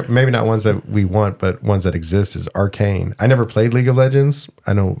 If we're talking, maybe not ones that we want, but ones that exist, is Arcane. I never played League of Legends.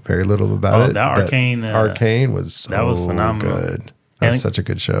 I know very little about it. That but Arcane, Arcane was so that was phenomenal. good. That's And- such a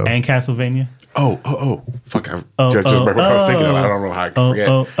good show. And Castlevania? Oh. Fuck. I just remember what I was thinking of. I don't know how I can forget.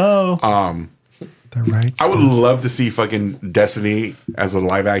 The right. I would love to see fucking Destiny as a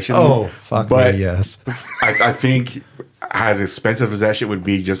live action. Oh fuck but me, yes. I think as expensive as that shit would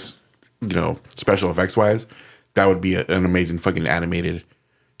be, just, you know, special effects wise, that would be an amazing fucking animated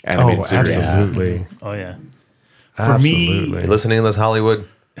Oh, series. absolutely. Oh, yeah. Absolutely. You listening to this, Hollywood?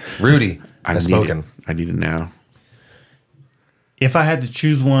 Rudy I has need spoken. it. I need it now. If I had to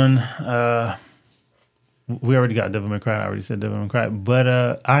choose one, we already got Devil May Cry. I already said Devil May Cry, but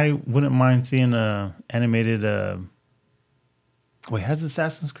I wouldn't mind seeing a animated. Wait, has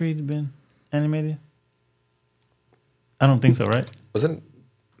Assassin's Creed been animated? I don't think so, right? Wasn't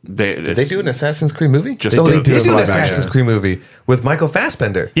Did they do an Assassin's Creed movie? Just they the- did do an live Assassin's action. Creed movie with Michael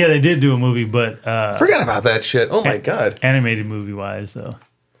Fassbender. Yeah, they did do a movie, but Forgot about that shit. Oh my god. animated movie wise, though.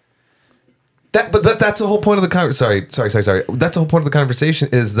 That's the whole point of the conversation. Sorry. That's the whole point of the conversation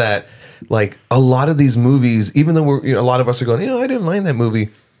is that like a lot of these movies, even though a lot of us are going, I didn't mind that movie.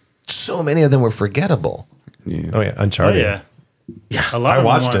 So many of them were forgettable. Yeah. Oh yeah, Oh Uncharted. yeah, a lot. I of them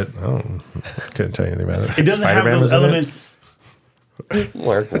watched are. it. Oh, couldn't tell you anything about it. It doesn't have Spider-Man those was in it. elements,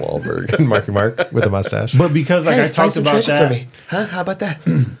 Mark Wahlberg. Marky Mark with a mustache. but because like I talked about that, Huh? How about that?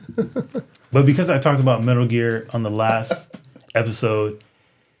 but because I talked about Metal Gear on the last episode,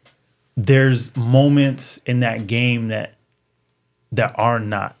 there's moments in that game that are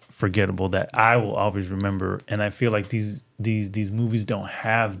not forgettable that I will always remember, and I feel like these movies don't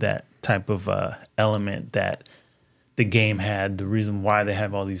have that type of element that the game had. The reason why they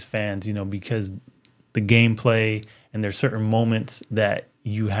have all these fans, because the gameplay and there's certain moments that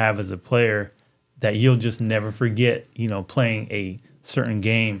you have as a player that you'll just never forget. Playing a certain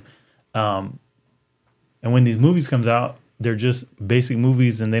game, and when these movies comes out, they're just basic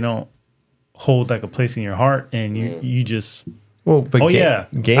movies and they don't hold like a place in your heart, and you just But I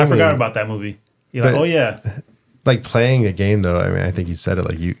gaming, forgot about that movie. You're like, But- oh yeah, like playing a game though. I mean, I think you said it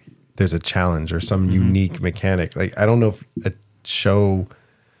like there's a challenge or some Mm-hmm. unique mechanic. Like I don't know if a show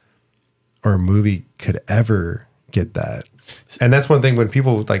or a movie could ever get that. And that's one thing when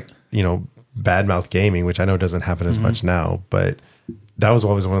people like, badmouth gaming, which I know doesn't happen Mm-hmm. as much now, but that was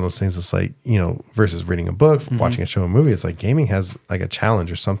always one of those things that's like, versus reading a book, Mm-hmm. watching a show, a movie, it's like gaming has like a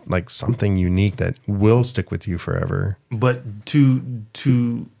challenge or something unique that will stick with you forever. but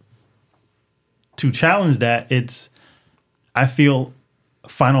to challenge that, I feel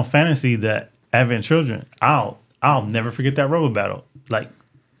Final Fantasy, that Advent Children, I'll never forget that Robo Battle. Like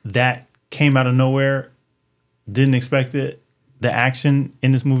that came out of nowhere, didn't expect it. The action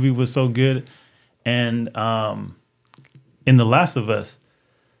in this movie was so good, and in The Last of Us,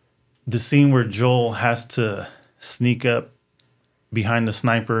 the scene where Joel has to sneak up behind the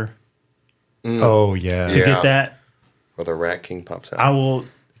sniper Oh yeah. to get that. Or the Rat King pops out. I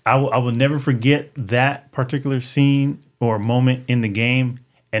will never forget that particular scene or moment in the game,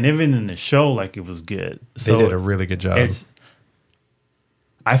 and even in the show, like it was good. They did a really good job.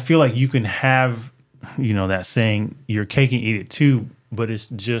 I feel like you can have, that saying, your cake and eat it too, but it's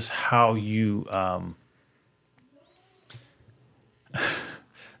just how you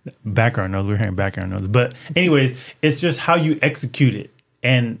background noise. We're hearing background noise, but anyways, it's just how you execute it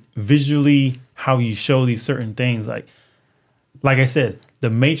and visually how you show these certain things. Like I said, The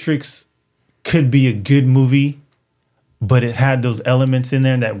Matrix could be a good movie, but it had those elements in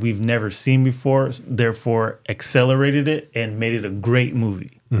there that we've never seen before, therefore accelerated it and made it a great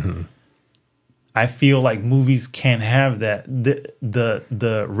movie. Mm-hmm. I feel like movies can have that.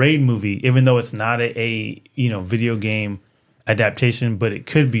 The Raid movie, even though it's not a video game adaptation, but it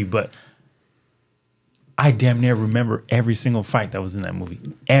could be. But I damn near remember every single fight that was in that movie.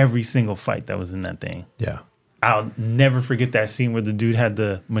 Every single fight that was in that thing. yeah. I'll never forget that scene where the dude had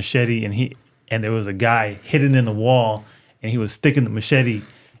the machete and there was a guy hidden in the wall and he was sticking the machete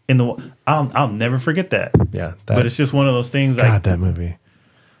in the wall. I'll never forget that. Yeah. But it's just one of those things. God, Like that movie.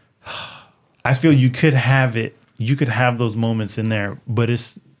 I feel you could have it. You could have those moments in there, but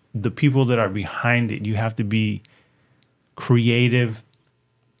it's the people that are behind it. You have to be creative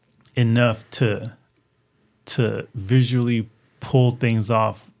enough to visually pull things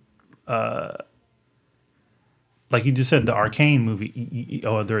off. Like you just said, the Arcane movie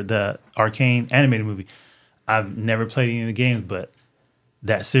or the Arcane animated movie. I've never played any of the games, but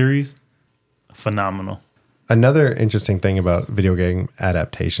that series, phenomenal. Another interesting thing about video game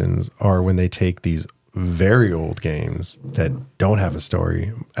adaptations are when they take these very old games that don't have a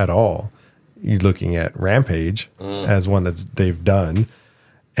story at all. You're looking at Rampage as one they've done.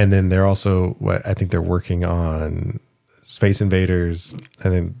 And then they're also, I think they're working on Space Invaders.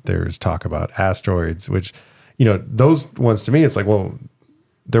 And then there's talk about Asteroids, which, those ones to me, it's like, well,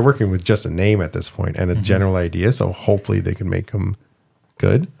 they're working with just a name at this point and a general idea. So hopefully they can make them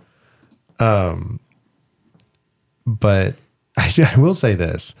good. But I will say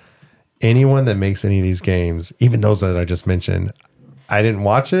this. Anyone that makes any of these games, even those that I just mentioned, I didn't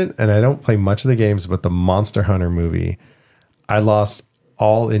watch it and I don't play much of the games, but the Monster Hunter movie, I lost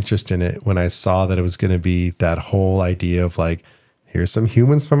all interest in it when I saw that it was going to be that whole idea of like, here's some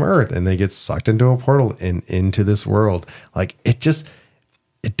humans from Earth, and they get sucked into a portal and into this world. Like it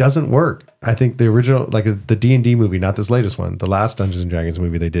doesn't work. I think the original, like the D&D movie, not this latest one, the last Dungeons and Dragons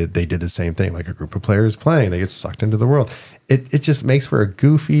movie they did the same thing. Like a group of players playing, they get sucked into the world. It just makes for a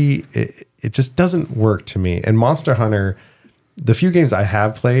goofy. It just doesn't work to me. And Monster Hunter, the few games I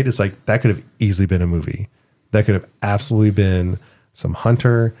have played, it's like that could have easily been a movie. That could have absolutely been some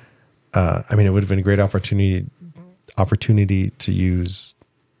hunter. I mean, it would have been a great opportunity to use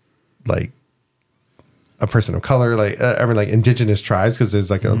like a person of color, like like indigenous tribes, because there's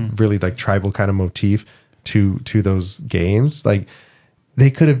like a really like tribal kind of motif to those games. Like they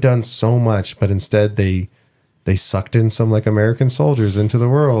could have done so much, but instead they sucked in some like American soldiers into the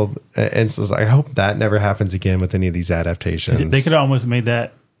world. And so I hope that never happens again with any of these adaptations. They could have almost made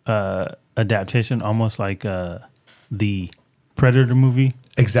that adaptation almost like the Predator movie.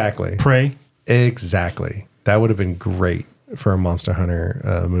 Exactly. Prey. Exactly. That would have been great for a Monster Hunter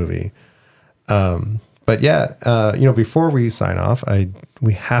movie. But yeah, before we sign off,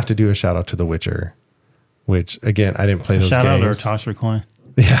 we have to do a shout out to The Witcher, which again, I didn't play those games. Shout out to Tasha Coin.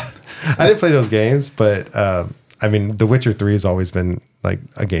 Yeah, I didn't play those games, but I mean, The Witcher 3 has always been like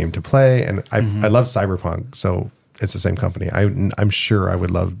a game to play, and I love Cyberpunk, so it's the same company. I'm sure I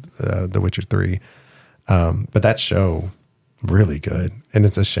would love The Witcher 3, but that show really good, and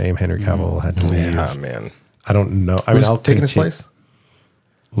it's a shame Henry Cavill had to leave. Yeah, man. I don't know. I Who's mean, I'll taking his place?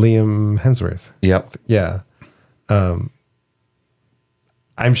 Liam Hemsworth. Yep. Yeah. I'm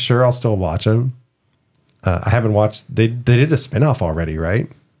sure I'll still watch him. I haven't watched. They did a spinoff already, right?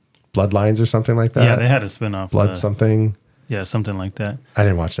 Bloodlines or something like that. Yeah, they had a spinoff. Blood something. Yeah, something like that. I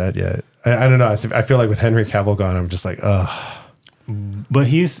didn't watch that yet. I don't know. I feel like with Henry Cavill gone, I'm just like, ugh. But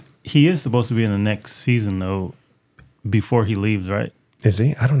he is supposed to be in the next season though, before he leaves, right? Is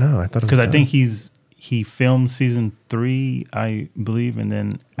he? I don't know. I thought it was because I think he filmed season 3, I believe, and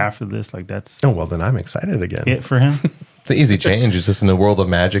then after this, like that's oh well, then I'm excited again. it for him. It's an easy change. It's just in the world of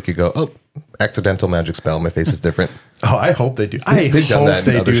magic, you go, oh, accidental magic spell. My face is different. Oh, I hope they do. I They've done hope that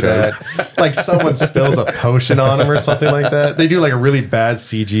in they other do shows. that. Like someone spills a potion on him or something like that. They do like a really bad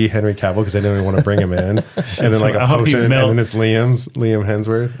CG Henry Cavill because they don't even want to bring him in, and then like a I hope he potion, and then melts. it's Liam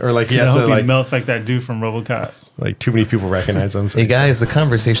Hemsworth, or like he I has hope to he like melts like that dude from RoboCop. like too many people recognize him. So Hey guys, the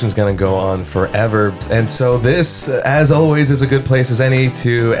conversation's going to go on forever. And so this, as always, is a good place as any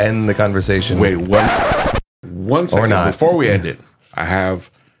to end the conversation. Wait, one second. Or not. Before we end it, I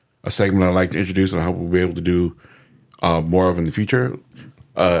have a segment I'd like to introduce, and I hope we'll be able to do more of in the future.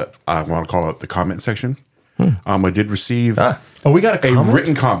 I want to call it the comment section. I did receive we got a comment?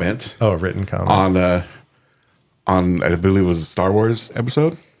 written comment Oh, a written comment. on I believe it was a Star Wars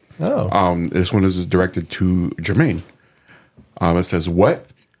episode. Oh, This one is directed to Jermaine. It says, "What?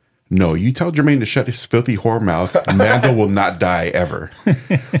 No, you tell Jermaine to shut his filthy whore mouth. Mando will not die ever."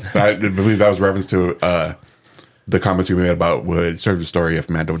 I believe that was reference to the comments we made about would serve the story if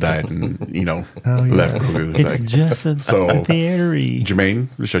Mando died and left Grogu. It's just a theory. Jermaine,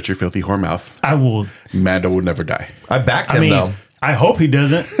 shut your filthy whore mouth. I will. Mando will never die. I backed I him, mean, though. I hope he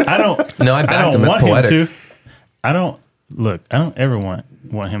doesn't. I don't. No, I backed him. It's want poetic. him to. I don't ever want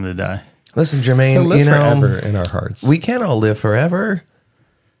him to die. Listen, he'll Jermaine, live you know, forever in our hearts. we can't all live forever.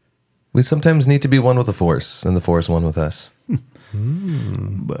 We sometimes need to be one with the Force, and the Force one with us.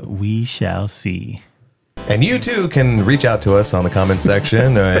 But we shall see. And you too can reach out to us on the comment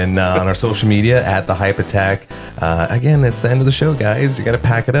section and on our social media at The Hype Attack. Again, it's the end of the show, guys. You got to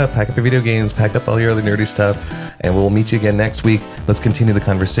pack it up. Pack up your video games. Pack up all your other nerdy stuff. And we'll meet you again next week. Let's continue the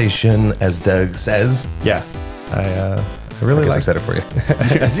conversation, as Doug says. Yeah, I really I guess I like. said it for you.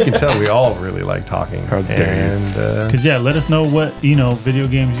 As you can tell, we all really like talking. How dare you. And Cause let us know what video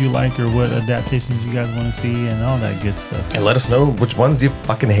games you like or what adaptations you guys want to see and all that good stuff. And let us know which ones you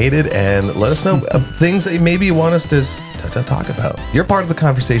fucking hated, and let us know things that maybe you want us to talk about. You're part of the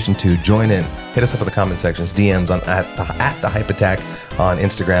conversation too. Join in. Hit us up in the comment sections, DMs on at the Hype Attack on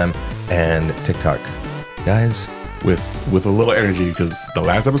Instagram and TikTok. Guys, With a little energy, because the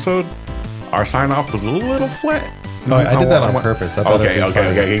last episode, our sign off was a little flat. Oh, I did that on purpose. I thought Okay, it'd be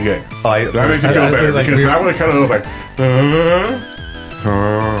fun. good. I That makes you feel better, like because I would have kind of was like,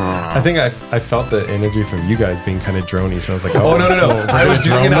 I think I felt the energy from you guys being kind of drony, so I was like, Oh no! I was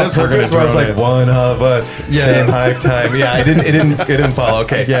doing it on purpose. Where I was like, one of us, Yeah. same hype time. Yeah, It didn't follow.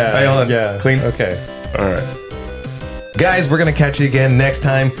 Okay, Yeah, Hey, hold on. yeah. Clean. Okay. all right. Guys, we're gonna catch you again next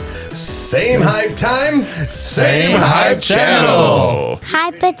time. Same hype time, same hype channel.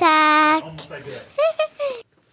 Hype attack.